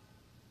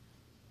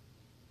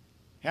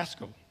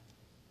 Haskell.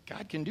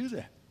 God can do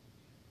that.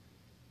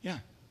 Yeah.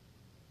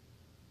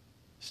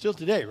 Still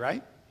today,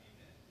 right?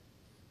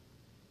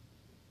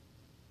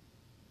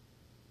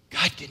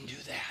 God can do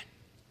that.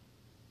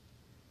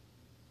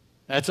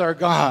 That's our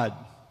God.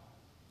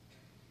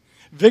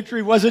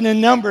 Victory wasn't in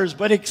numbers,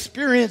 but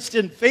experienced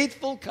in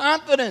faithful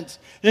confidence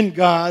in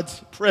God's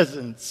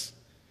presence.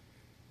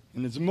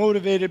 And it's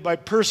motivated by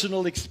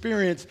personal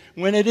experience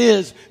when it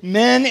is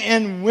men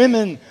and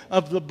women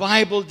of the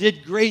Bible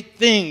did great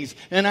things.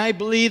 And I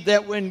believe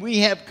that when we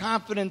have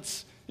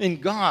confidence in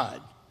God,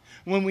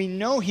 when we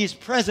know He's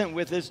present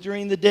with us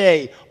during the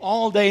day,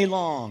 all day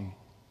long,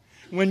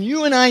 when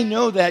you and I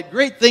know that,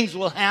 great things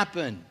will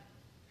happen.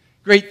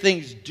 Great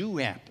things do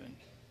happen.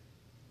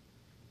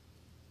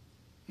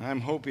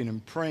 I'm hoping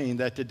and praying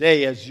that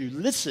today, as you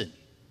listen,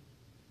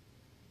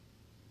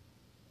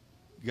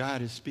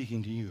 God is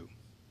speaking to you.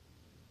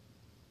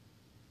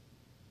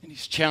 And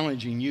He's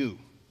challenging you.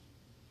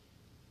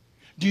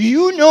 Do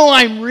you know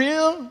I'm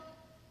real?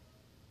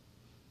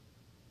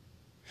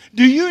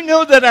 Do you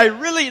know that I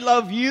really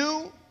love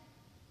you?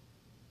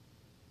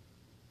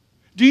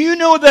 Do you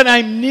know that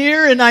I'm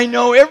near and I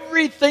know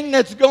everything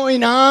that's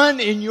going on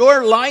in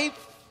your life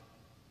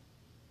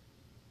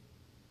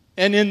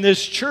and in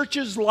this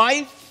church's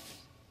life?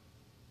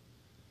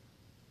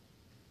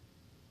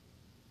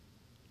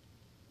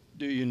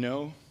 Do you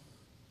know?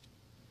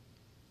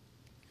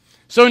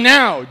 So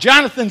now,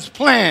 Jonathan's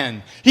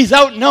plan, he's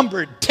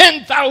outnumbered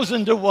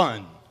 10,000 to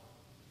 1.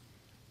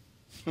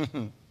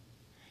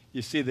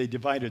 You see, they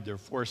divided their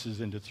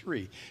forces into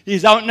 3.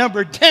 He's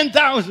outnumbered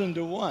 10,000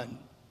 to 1,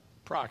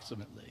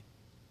 approximately.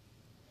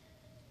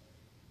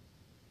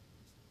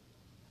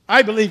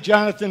 I believe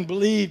Jonathan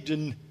believed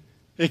and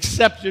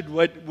accepted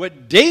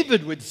what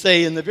David would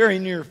say in the very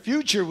near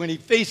future when he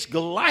faced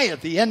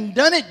Goliath. He hadn't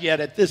done it yet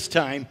at this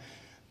time.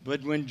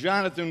 But when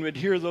Jonathan would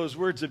hear those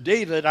words of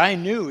David, I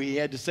knew he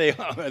had to say,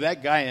 oh,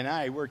 that guy and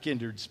I, we're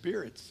kindred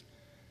spirits.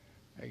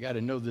 I got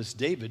to know this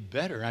David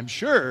better, I'm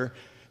sure,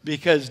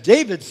 because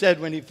David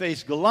said when he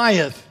faced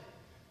Goliath,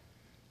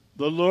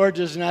 the Lord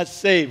does not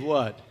save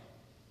what?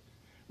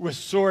 With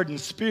sword and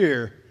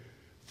spear,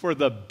 for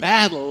the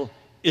battle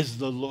is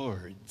the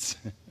Lord's.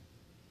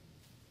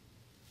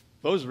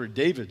 Those were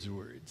David's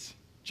words.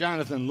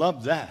 Jonathan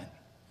loved that.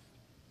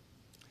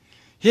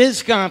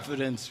 His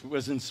confidence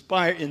was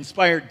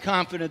inspired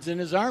confidence in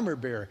his armor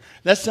bearer.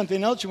 That's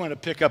something else you want to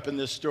pick up in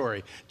this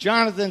story.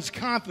 Jonathan's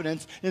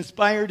confidence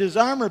inspired his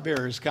armor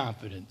bearer's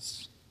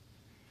confidence.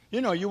 You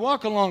know, you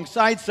walk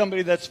alongside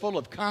somebody that's full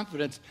of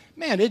confidence,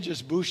 man, it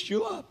just boosts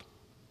you up.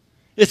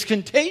 It's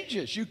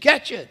contagious. You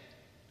catch it.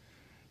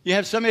 You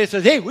have somebody that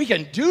says, hey, we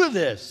can do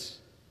this.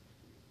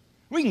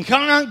 We can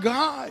count on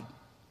God.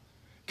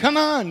 Come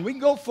on, we can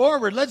go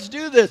forward. Let's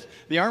do this.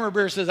 The armor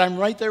bearer says, I'm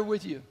right there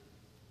with you.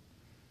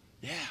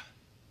 Yeah.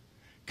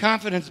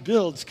 Confidence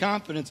builds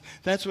confidence.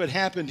 That's what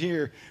happened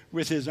here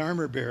with his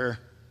armor bearer.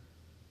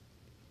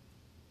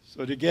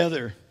 So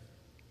together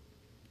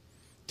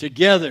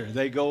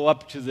they go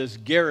up to this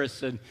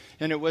garrison,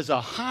 and it was a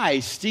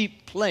high,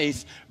 steep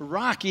place,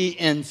 rocky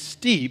and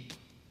steep.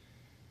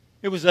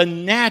 It was a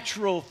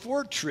natural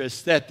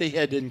fortress that they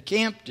had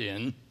encamped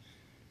in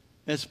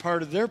as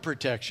part of their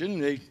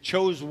protection. They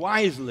chose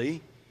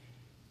wisely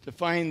to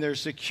find their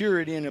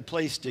security in a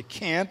place to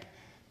camp.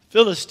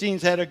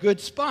 Philistines had a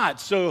good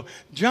spot. So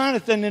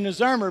Jonathan and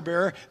his armor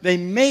bearer, they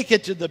make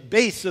it to the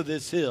base of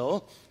this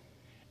hill,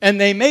 and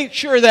they make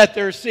sure that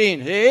they're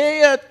seen.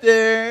 Hey, up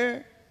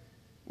there.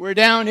 We're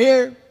down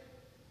here.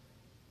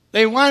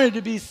 They wanted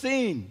to be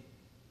seen.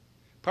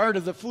 Part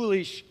of the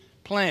foolish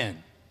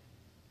plan,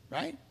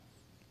 right?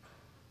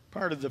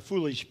 Part of the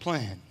foolish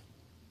plan.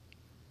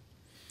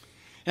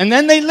 And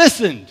then they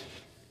listened.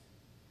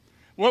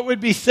 What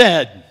would be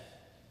said?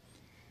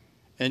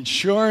 And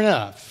sure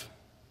enough,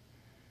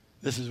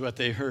 this is what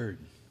they heard.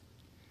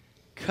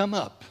 Come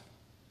up,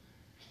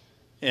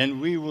 and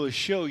we will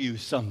show you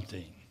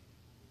something.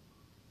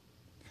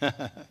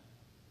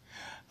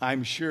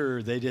 I'm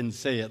sure they didn't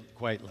say it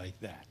quite like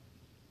that.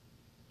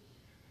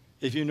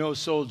 If you know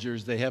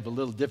soldiers, they have a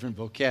little different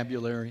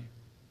vocabulary.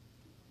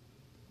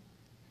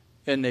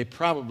 And they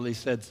probably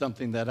said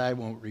something that I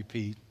won't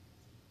repeat.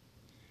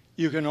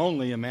 You can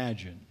only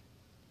imagine.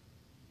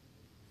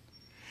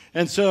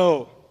 And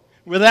so,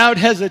 without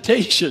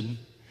hesitation,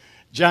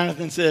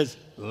 Jonathan says,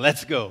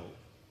 let's go.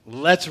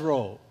 Let's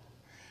roll.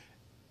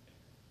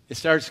 It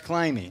starts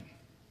climbing.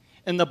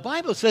 And the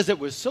Bible says it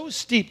was so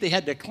steep they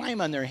had to climb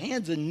on their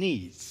hands and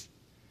knees.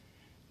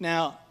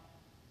 Now,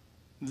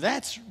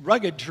 that's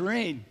rugged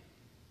terrain.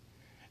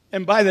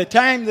 And by the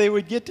time they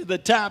would get to the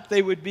top,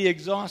 they would be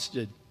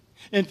exhausted.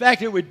 In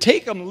fact, it would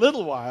take them a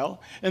little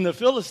while, and the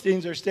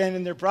Philistines are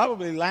standing there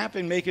probably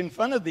laughing, making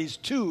fun of these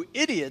two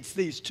idiots,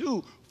 these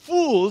two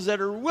fools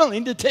that are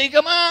willing to take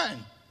them on.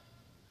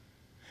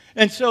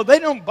 And so they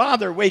don't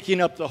bother waking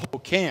up the whole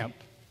camp,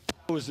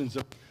 thousands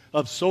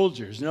of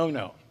soldiers.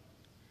 No.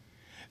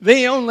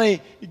 They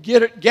only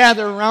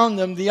gather around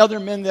them the other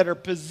men that are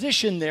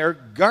positioned there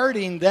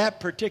guarding that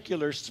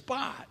particular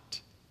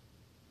spot.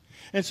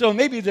 And so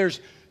maybe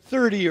there's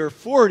 30 or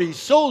 40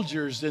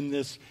 soldiers in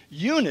this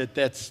unit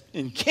that's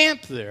in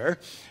camp there,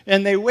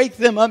 and they wake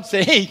them up and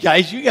say, hey,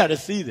 guys, you got to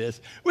see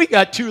this. We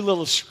got two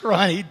little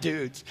scrawny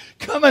dudes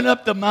coming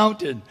up the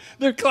mountain.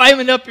 They're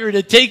climbing up here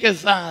to take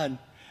us on.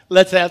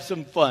 Let's have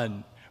some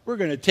fun. We're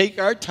going to take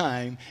our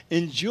time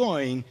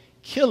enjoying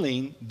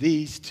killing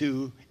these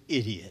two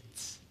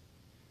idiots.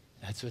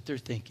 That's what they're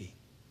thinking.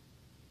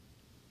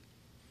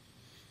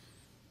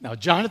 Now,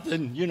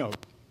 Jonathan,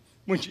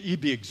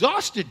 he'd be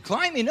exhausted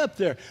climbing up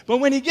there. But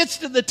when he gets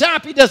to the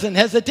top, he doesn't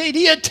hesitate.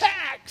 He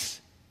attacks.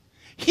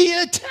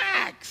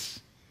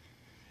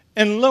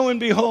 And lo and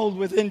behold,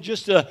 within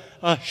just a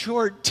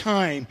short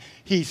time,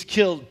 he's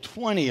killed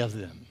 20 of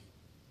them.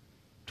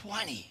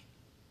 20.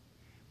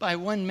 By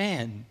one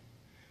man.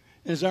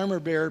 and his armor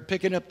bearer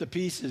picking up the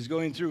pieces,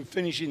 going through,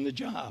 finishing the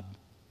job.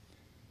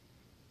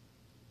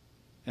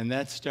 And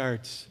that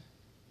starts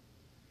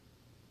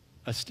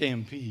a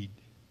stampede,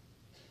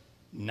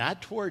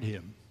 not toward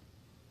him,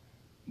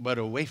 but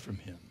away from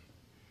him.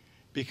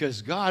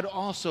 Because God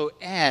also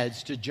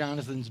adds to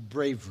Jonathan's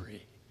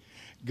bravery.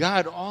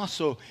 God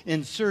also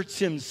inserts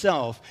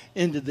himself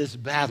into this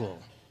battle.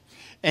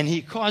 And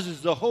he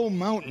causes the whole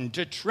mountain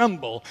to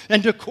tremble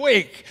and to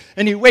quake.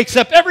 And he wakes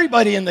up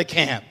everybody in the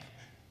camp.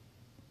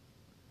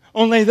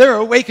 Only they're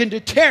awakened to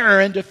terror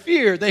and to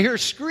fear. They hear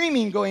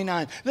screaming going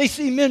on. They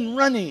see men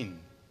running.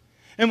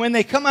 And when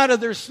they come out of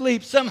their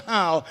sleep,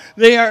 somehow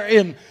they are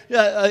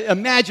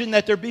imagine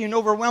that they're being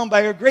overwhelmed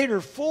by a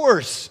greater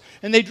force.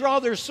 And they draw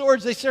their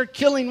swords. They start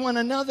killing one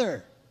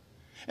another.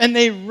 And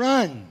they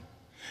run.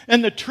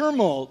 And the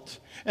tumult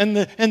and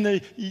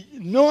the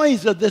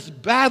noise of this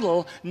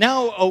battle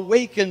now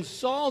awakens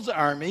Saul's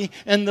army,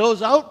 and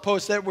those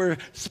outposts that were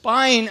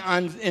spying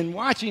on and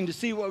watching to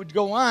see what would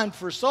go on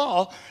for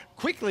Saul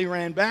quickly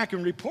ran back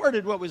and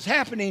reported what was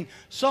happening.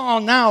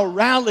 Saul now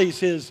rallies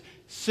his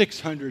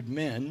 600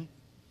 men,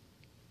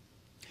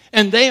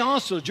 and they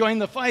also join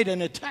the fight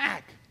and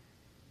attack.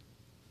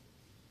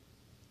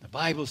 The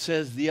Bible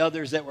says the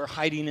others that were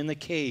hiding in the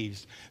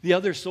caves, the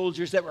other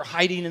soldiers that were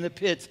hiding in the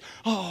pits,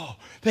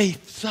 they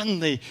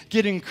suddenly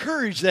get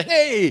encouraged that,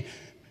 hey,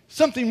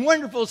 something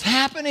wonderful is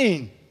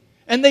happening.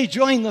 And they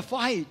join the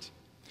fight.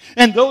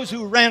 And those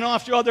who ran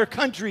off to other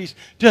countries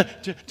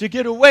to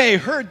get away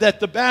heard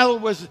that the battle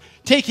was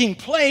taking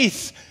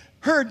place,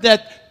 heard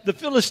that the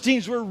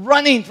Philistines were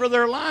running for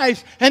their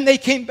lives, and they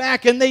came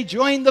back and they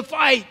joined the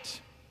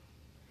fight.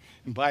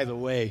 And by the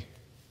way,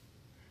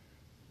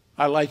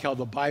 I like how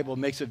the Bible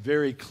makes it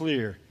very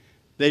clear.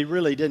 They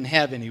really didn't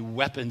have any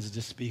weapons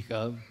to speak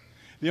of.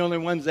 The only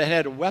ones that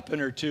had a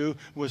weapon or two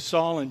was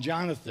Saul and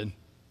Jonathan.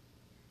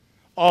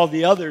 All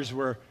the others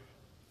were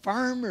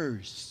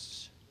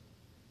farmers.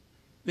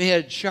 They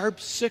had sharp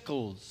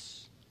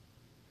sickles.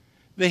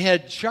 They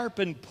had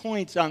sharpened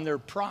points on their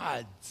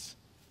prods.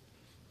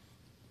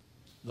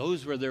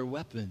 Those were their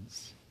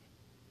weapons.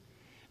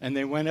 And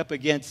they went up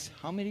against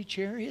how many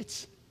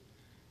chariots?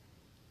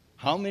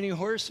 How many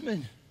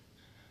horsemen?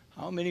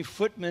 How many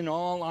footmen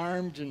all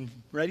armed and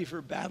ready for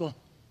battle?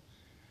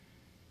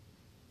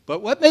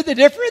 But what made the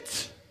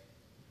difference?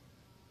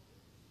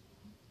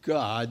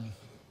 God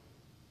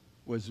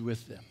was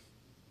with them.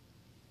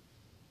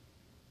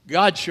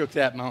 God shook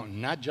that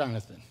mountain, not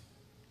Jonathan,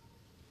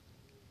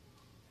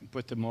 and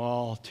put them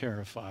all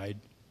terrified,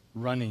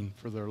 running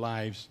for their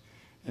lives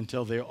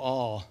until they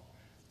all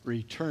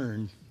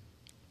returned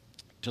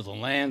to the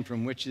land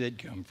from which they'd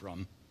come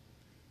from.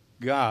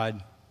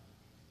 God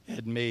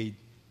had made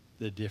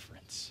the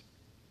difference.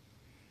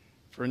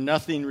 For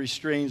nothing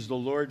restrains the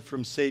Lord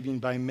from saving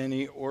by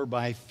many or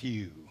by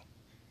few.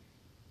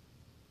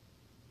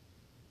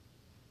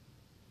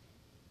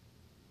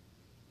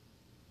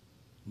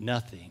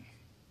 Nothing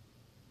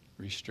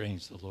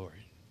restrains the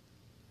Lord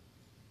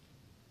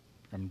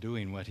from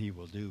doing what he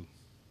will do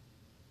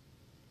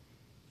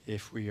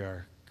if we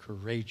are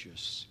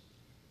courageous,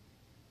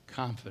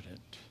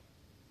 confident,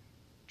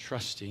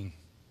 trusting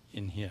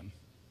in him.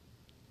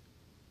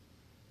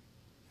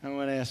 I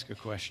want to ask a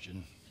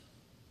question.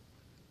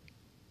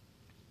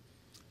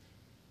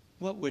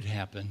 What would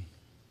happen?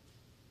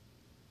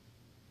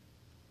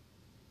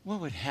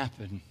 What would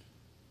happen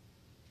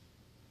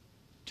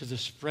to the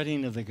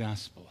spreading of the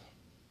gospel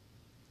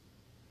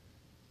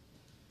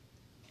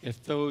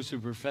if those who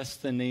profess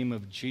the name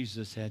of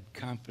Jesus had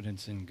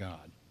confidence in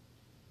God,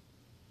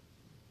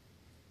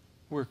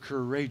 were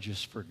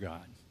courageous for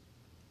God,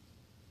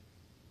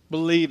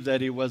 believed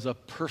that he was a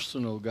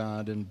personal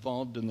God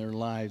involved in their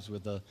lives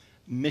with a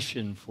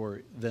mission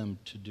for them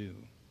to do?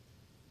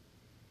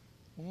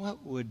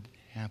 What would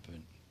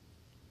happen?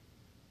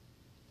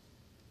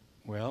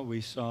 Well, we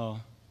saw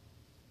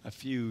a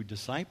few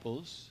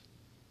disciples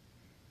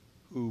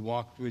who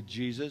walked with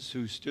Jesus,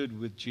 who stood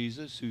with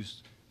Jesus, who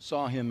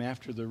saw him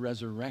after the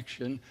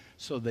resurrection,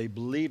 so they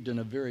believed in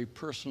a very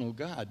personal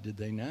God, did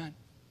they not?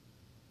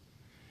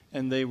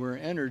 And they were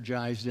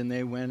energized, and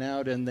they went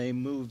out and they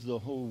moved the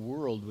whole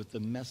world with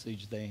the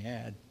message they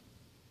had.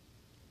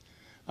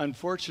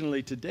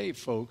 Unfortunately today,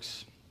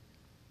 folks,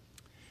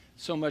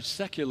 so much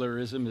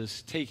secularism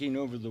is taking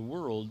over the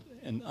world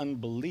and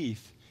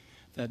unbelief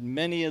that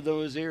many of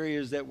those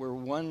areas that were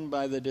won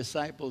by the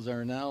disciples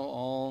are now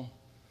all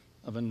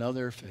of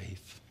another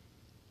faith.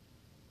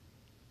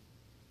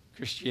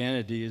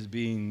 Christianity is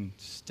being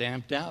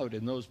stamped out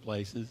in those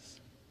places.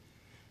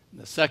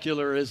 The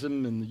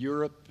secularism in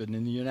Europe and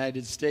in the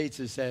United States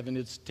is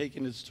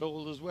taking its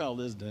toll as well,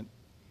 isn't it?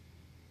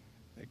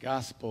 The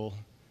gospel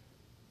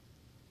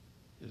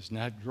is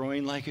not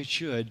growing like it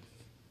should,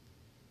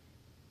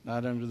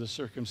 not under the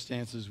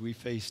circumstances we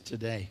face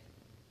today.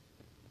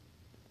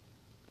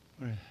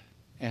 I want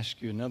to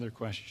ask you another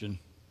question.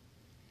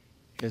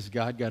 Has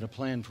God got a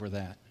plan for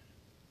that?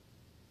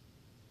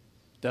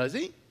 Does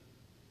he?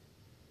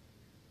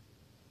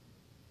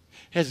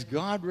 Has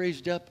God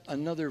raised up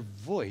another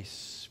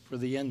voice for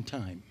the end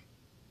time?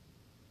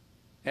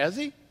 Has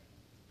he?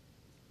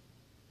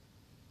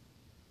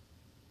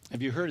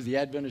 Have you heard of the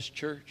Adventist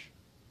Church?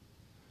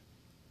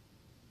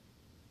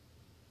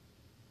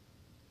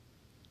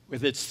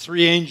 With its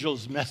three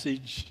angels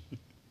message.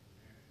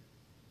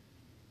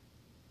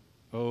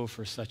 Oh,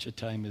 for such a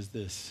time as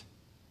this,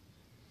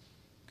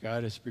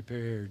 God has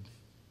prepared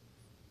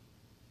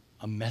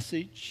a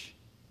message,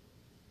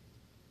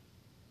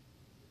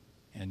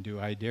 and do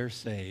I dare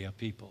say, a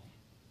people.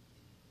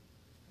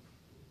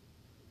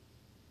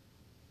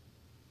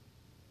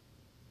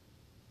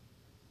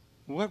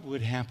 What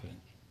would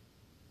happen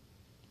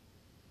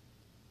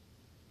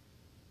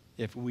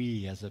if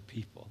we as a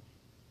people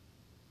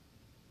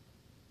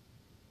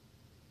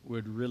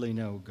would really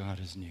know God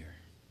is near?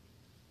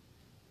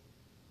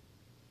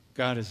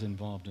 God is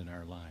involved in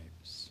our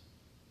lives.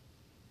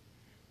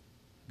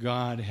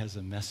 God has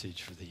a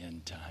message for the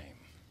end time.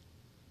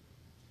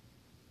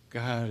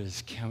 God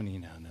is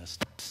counting on us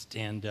to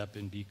stand up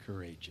and be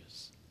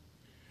courageous.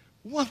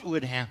 What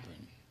would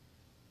happen?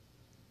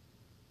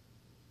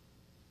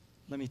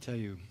 Let me tell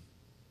you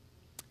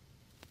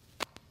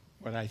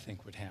what I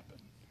think would happen.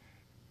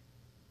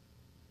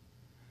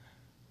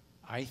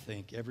 I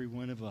think every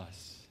one of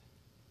us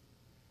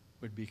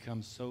would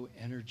become so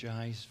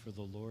energized for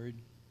the Lord.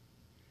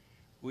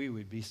 We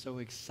would be so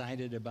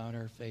excited about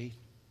our faith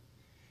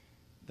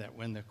that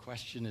when the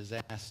question is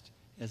asked,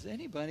 has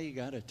anybody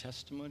got a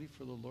testimony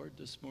for the Lord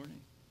this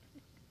morning?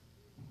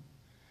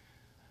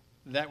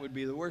 That would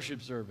be the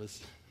worship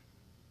service,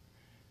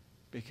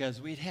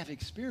 because we'd have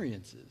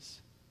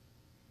experiences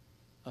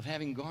of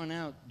having gone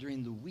out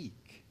during the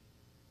week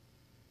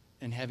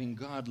and having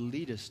God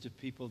lead us to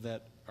people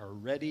that are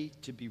ready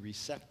to be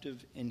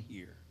receptive and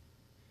hear,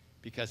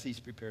 because he's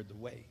prepared the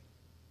way.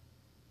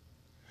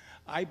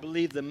 I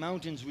believe the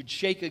mountains would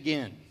shake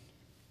again,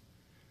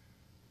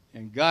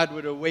 and God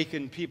would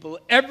awaken people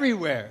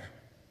everywhere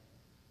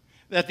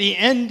that the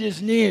end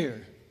is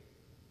near,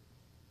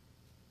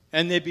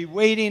 and they'd be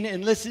waiting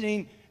and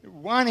listening,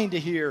 wanting to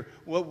hear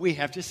what we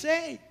have to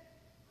say.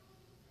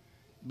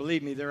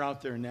 Believe me, they're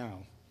out there now.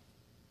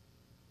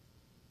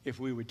 If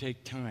we would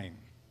take time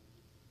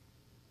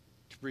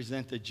to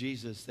present the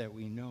Jesus that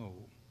we know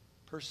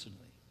personally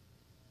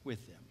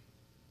with them.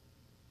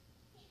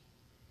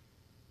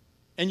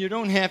 And you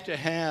don't have to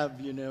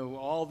have,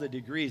 all the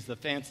degrees, the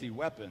fancy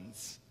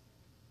weapons.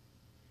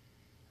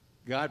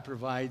 God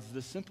provides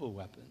the simple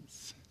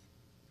weapons.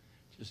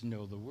 Just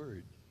know the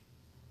Word.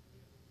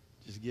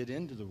 Just get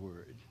into the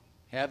Word.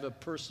 Have a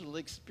personal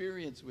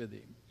experience with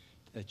Him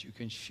that you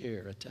can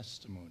share a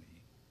testimony.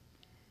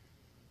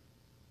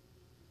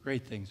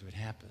 Great things would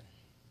happen.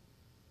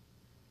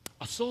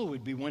 A soul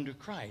would be won to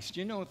Christ.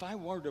 If I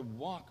were to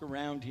walk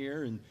around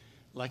here in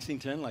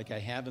Lexington like I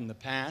have in the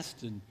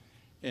past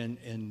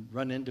and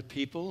run into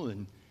people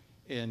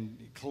in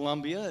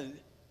Columbia,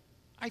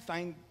 I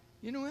find,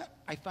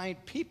 I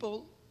find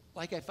people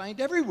like I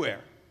find everywhere.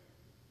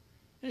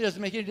 It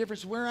doesn't make any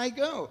difference where I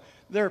go.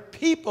 There are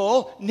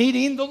people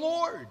needing the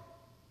Lord.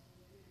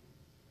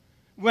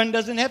 One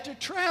doesn't have to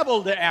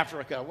travel to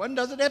Africa. One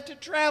doesn't have to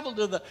travel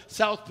to the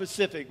South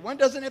Pacific. One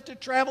doesn't have to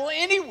travel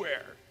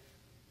anywhere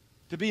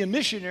to be a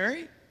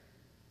missionary.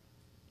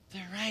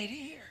 They're right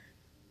here.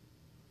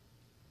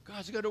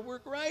 God's got to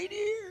work right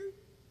here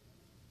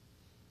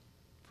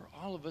for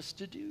all of us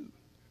to do.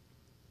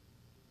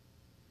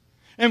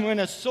 And when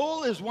a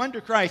soul is won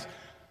to Christ,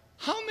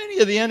 how many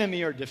of the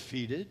enemy are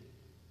defeated?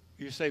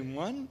 You say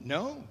one?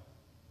 No.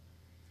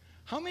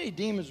 How many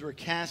demons were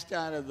cast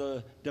out of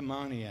the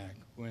demoniac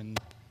when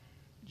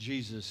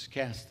Jesus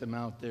cast them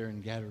out there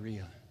in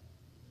Gadara?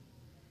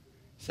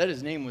 Said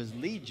his name was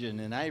Legion,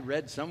 and I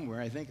read somewhere,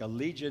 I think a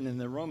legion in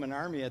the Roman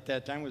army at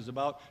that time was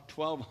about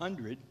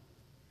 1,200.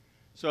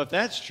 So if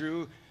that's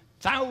true,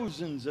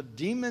 thousands of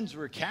demons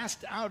were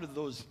cast out of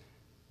those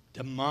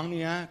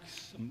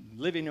demoniacs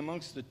living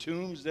amongst the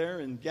tombs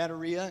there in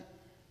Gadara.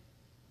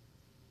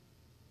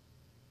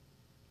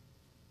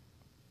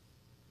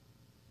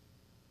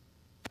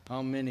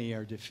 How many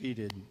are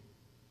defeated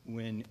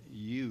when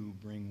you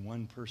bring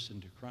one person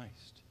to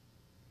Christ?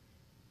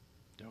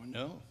 Don't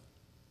know.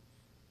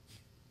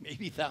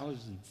 Maybe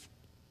thousands.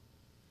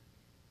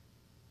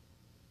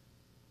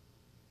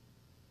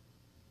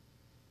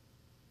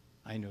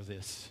 I know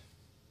this.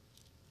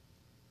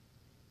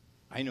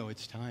 I know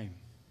it's time.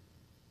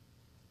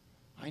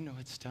 I know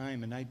it's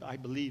time, and I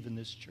believe in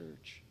this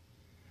church.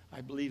 I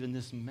believe in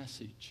this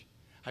message.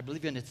 I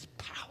believe in its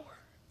power.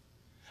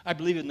 I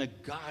believe in the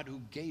God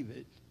who gave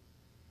it.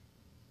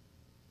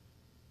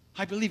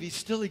 I believe He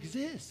still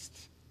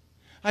exists.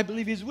 I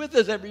believe He's with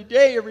us every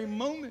day, every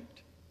moment.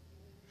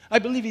 I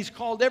believe He's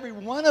called every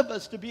one of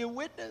us to be a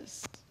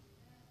witness.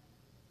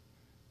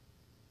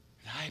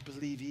 And I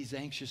believe He's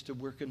anxious to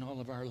work in all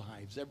of our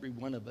lives, every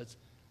one of us.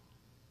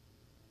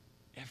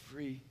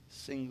 Every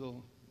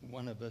single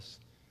one of us,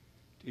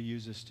 to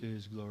use us to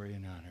His glory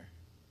and honor.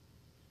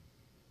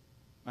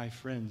 My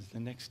friends, the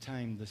next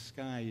time the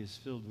sky is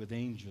filled with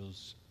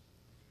angels,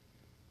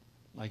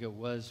 like it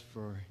was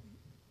for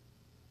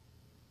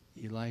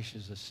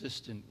Elisha's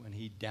assistant when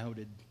he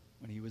doubted,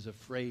 when he was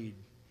afraid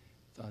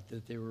thought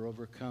that they were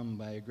overcome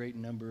by a great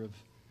number of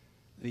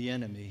the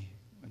enemy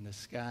when the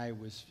sky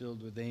was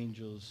filled with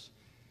angels,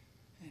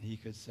 and he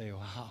could say,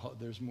 wow,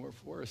 there's more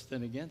for us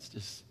than against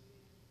us.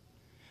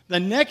 The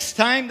next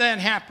time that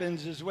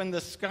happens is when the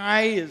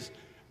sky is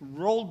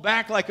rolled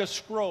back like a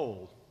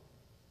scroll,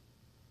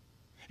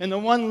 and the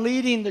one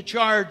leading the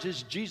charge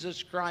is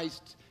Jesus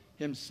Christ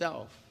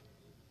himself.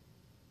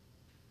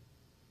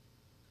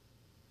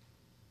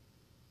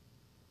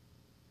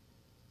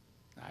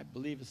 I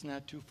believe it's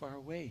not too far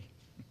away.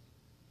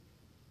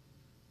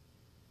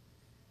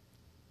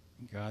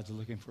 God's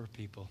looking for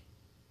people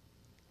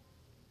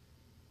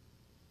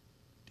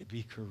to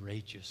be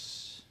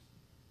courageous,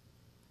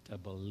 to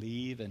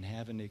believe and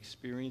have an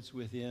experience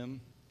with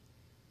him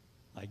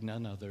like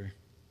none other,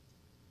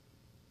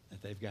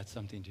 that they've got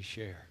something to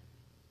share,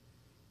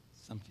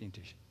 something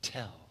to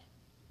tell.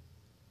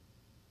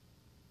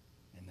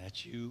 And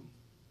that's you,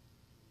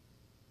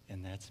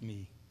 and that's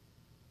me.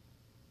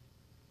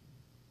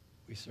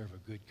 We serve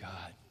a good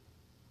God.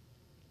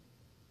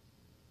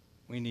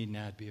 We need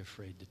not be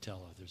afraid to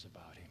tell others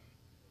about him.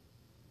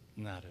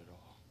 Not at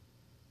all.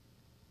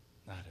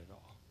 Not at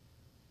all.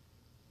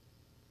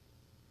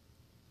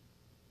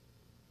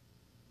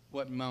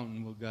 What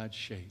mountain will God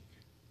shake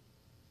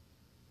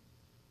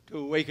to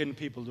awaken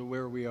people to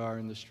where we are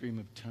in the stream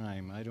of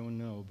time? I don't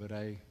know, but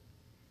I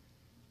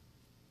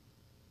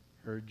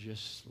heard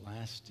just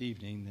last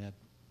evening that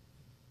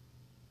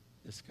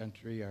this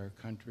country, our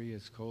country,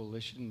 its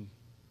coalition,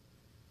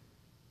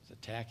 is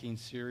attacking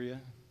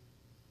Syria,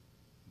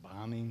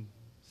 bombing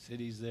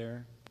cities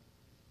there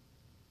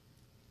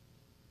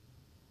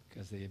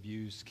because they have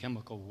used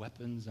chemical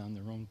weapons on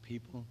their own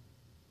people.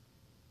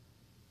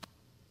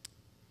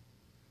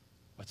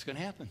 What's going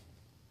to happen?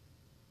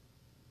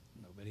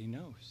 Nobody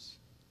knows.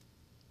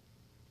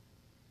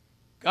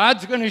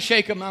 God's going to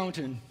shake a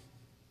mountain.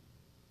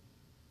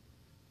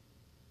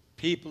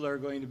 People are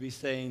going to be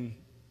saying,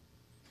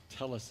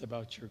 tell us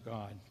about your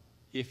God.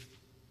 If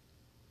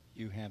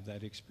you have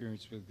that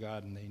experience with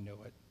God and they know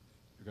it,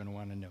 you're going to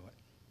want to know it.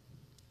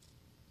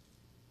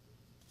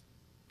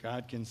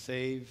 God can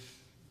save,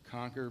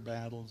 conquer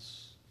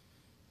battles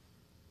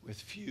with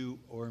few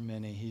or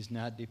many. He's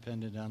not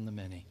dependent on the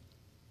many.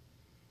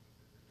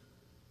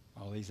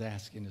 All he's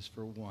asking is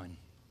for one,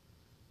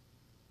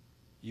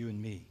 you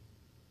and me,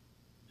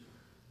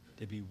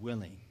 to be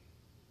willing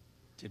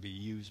to be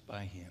used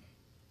by him.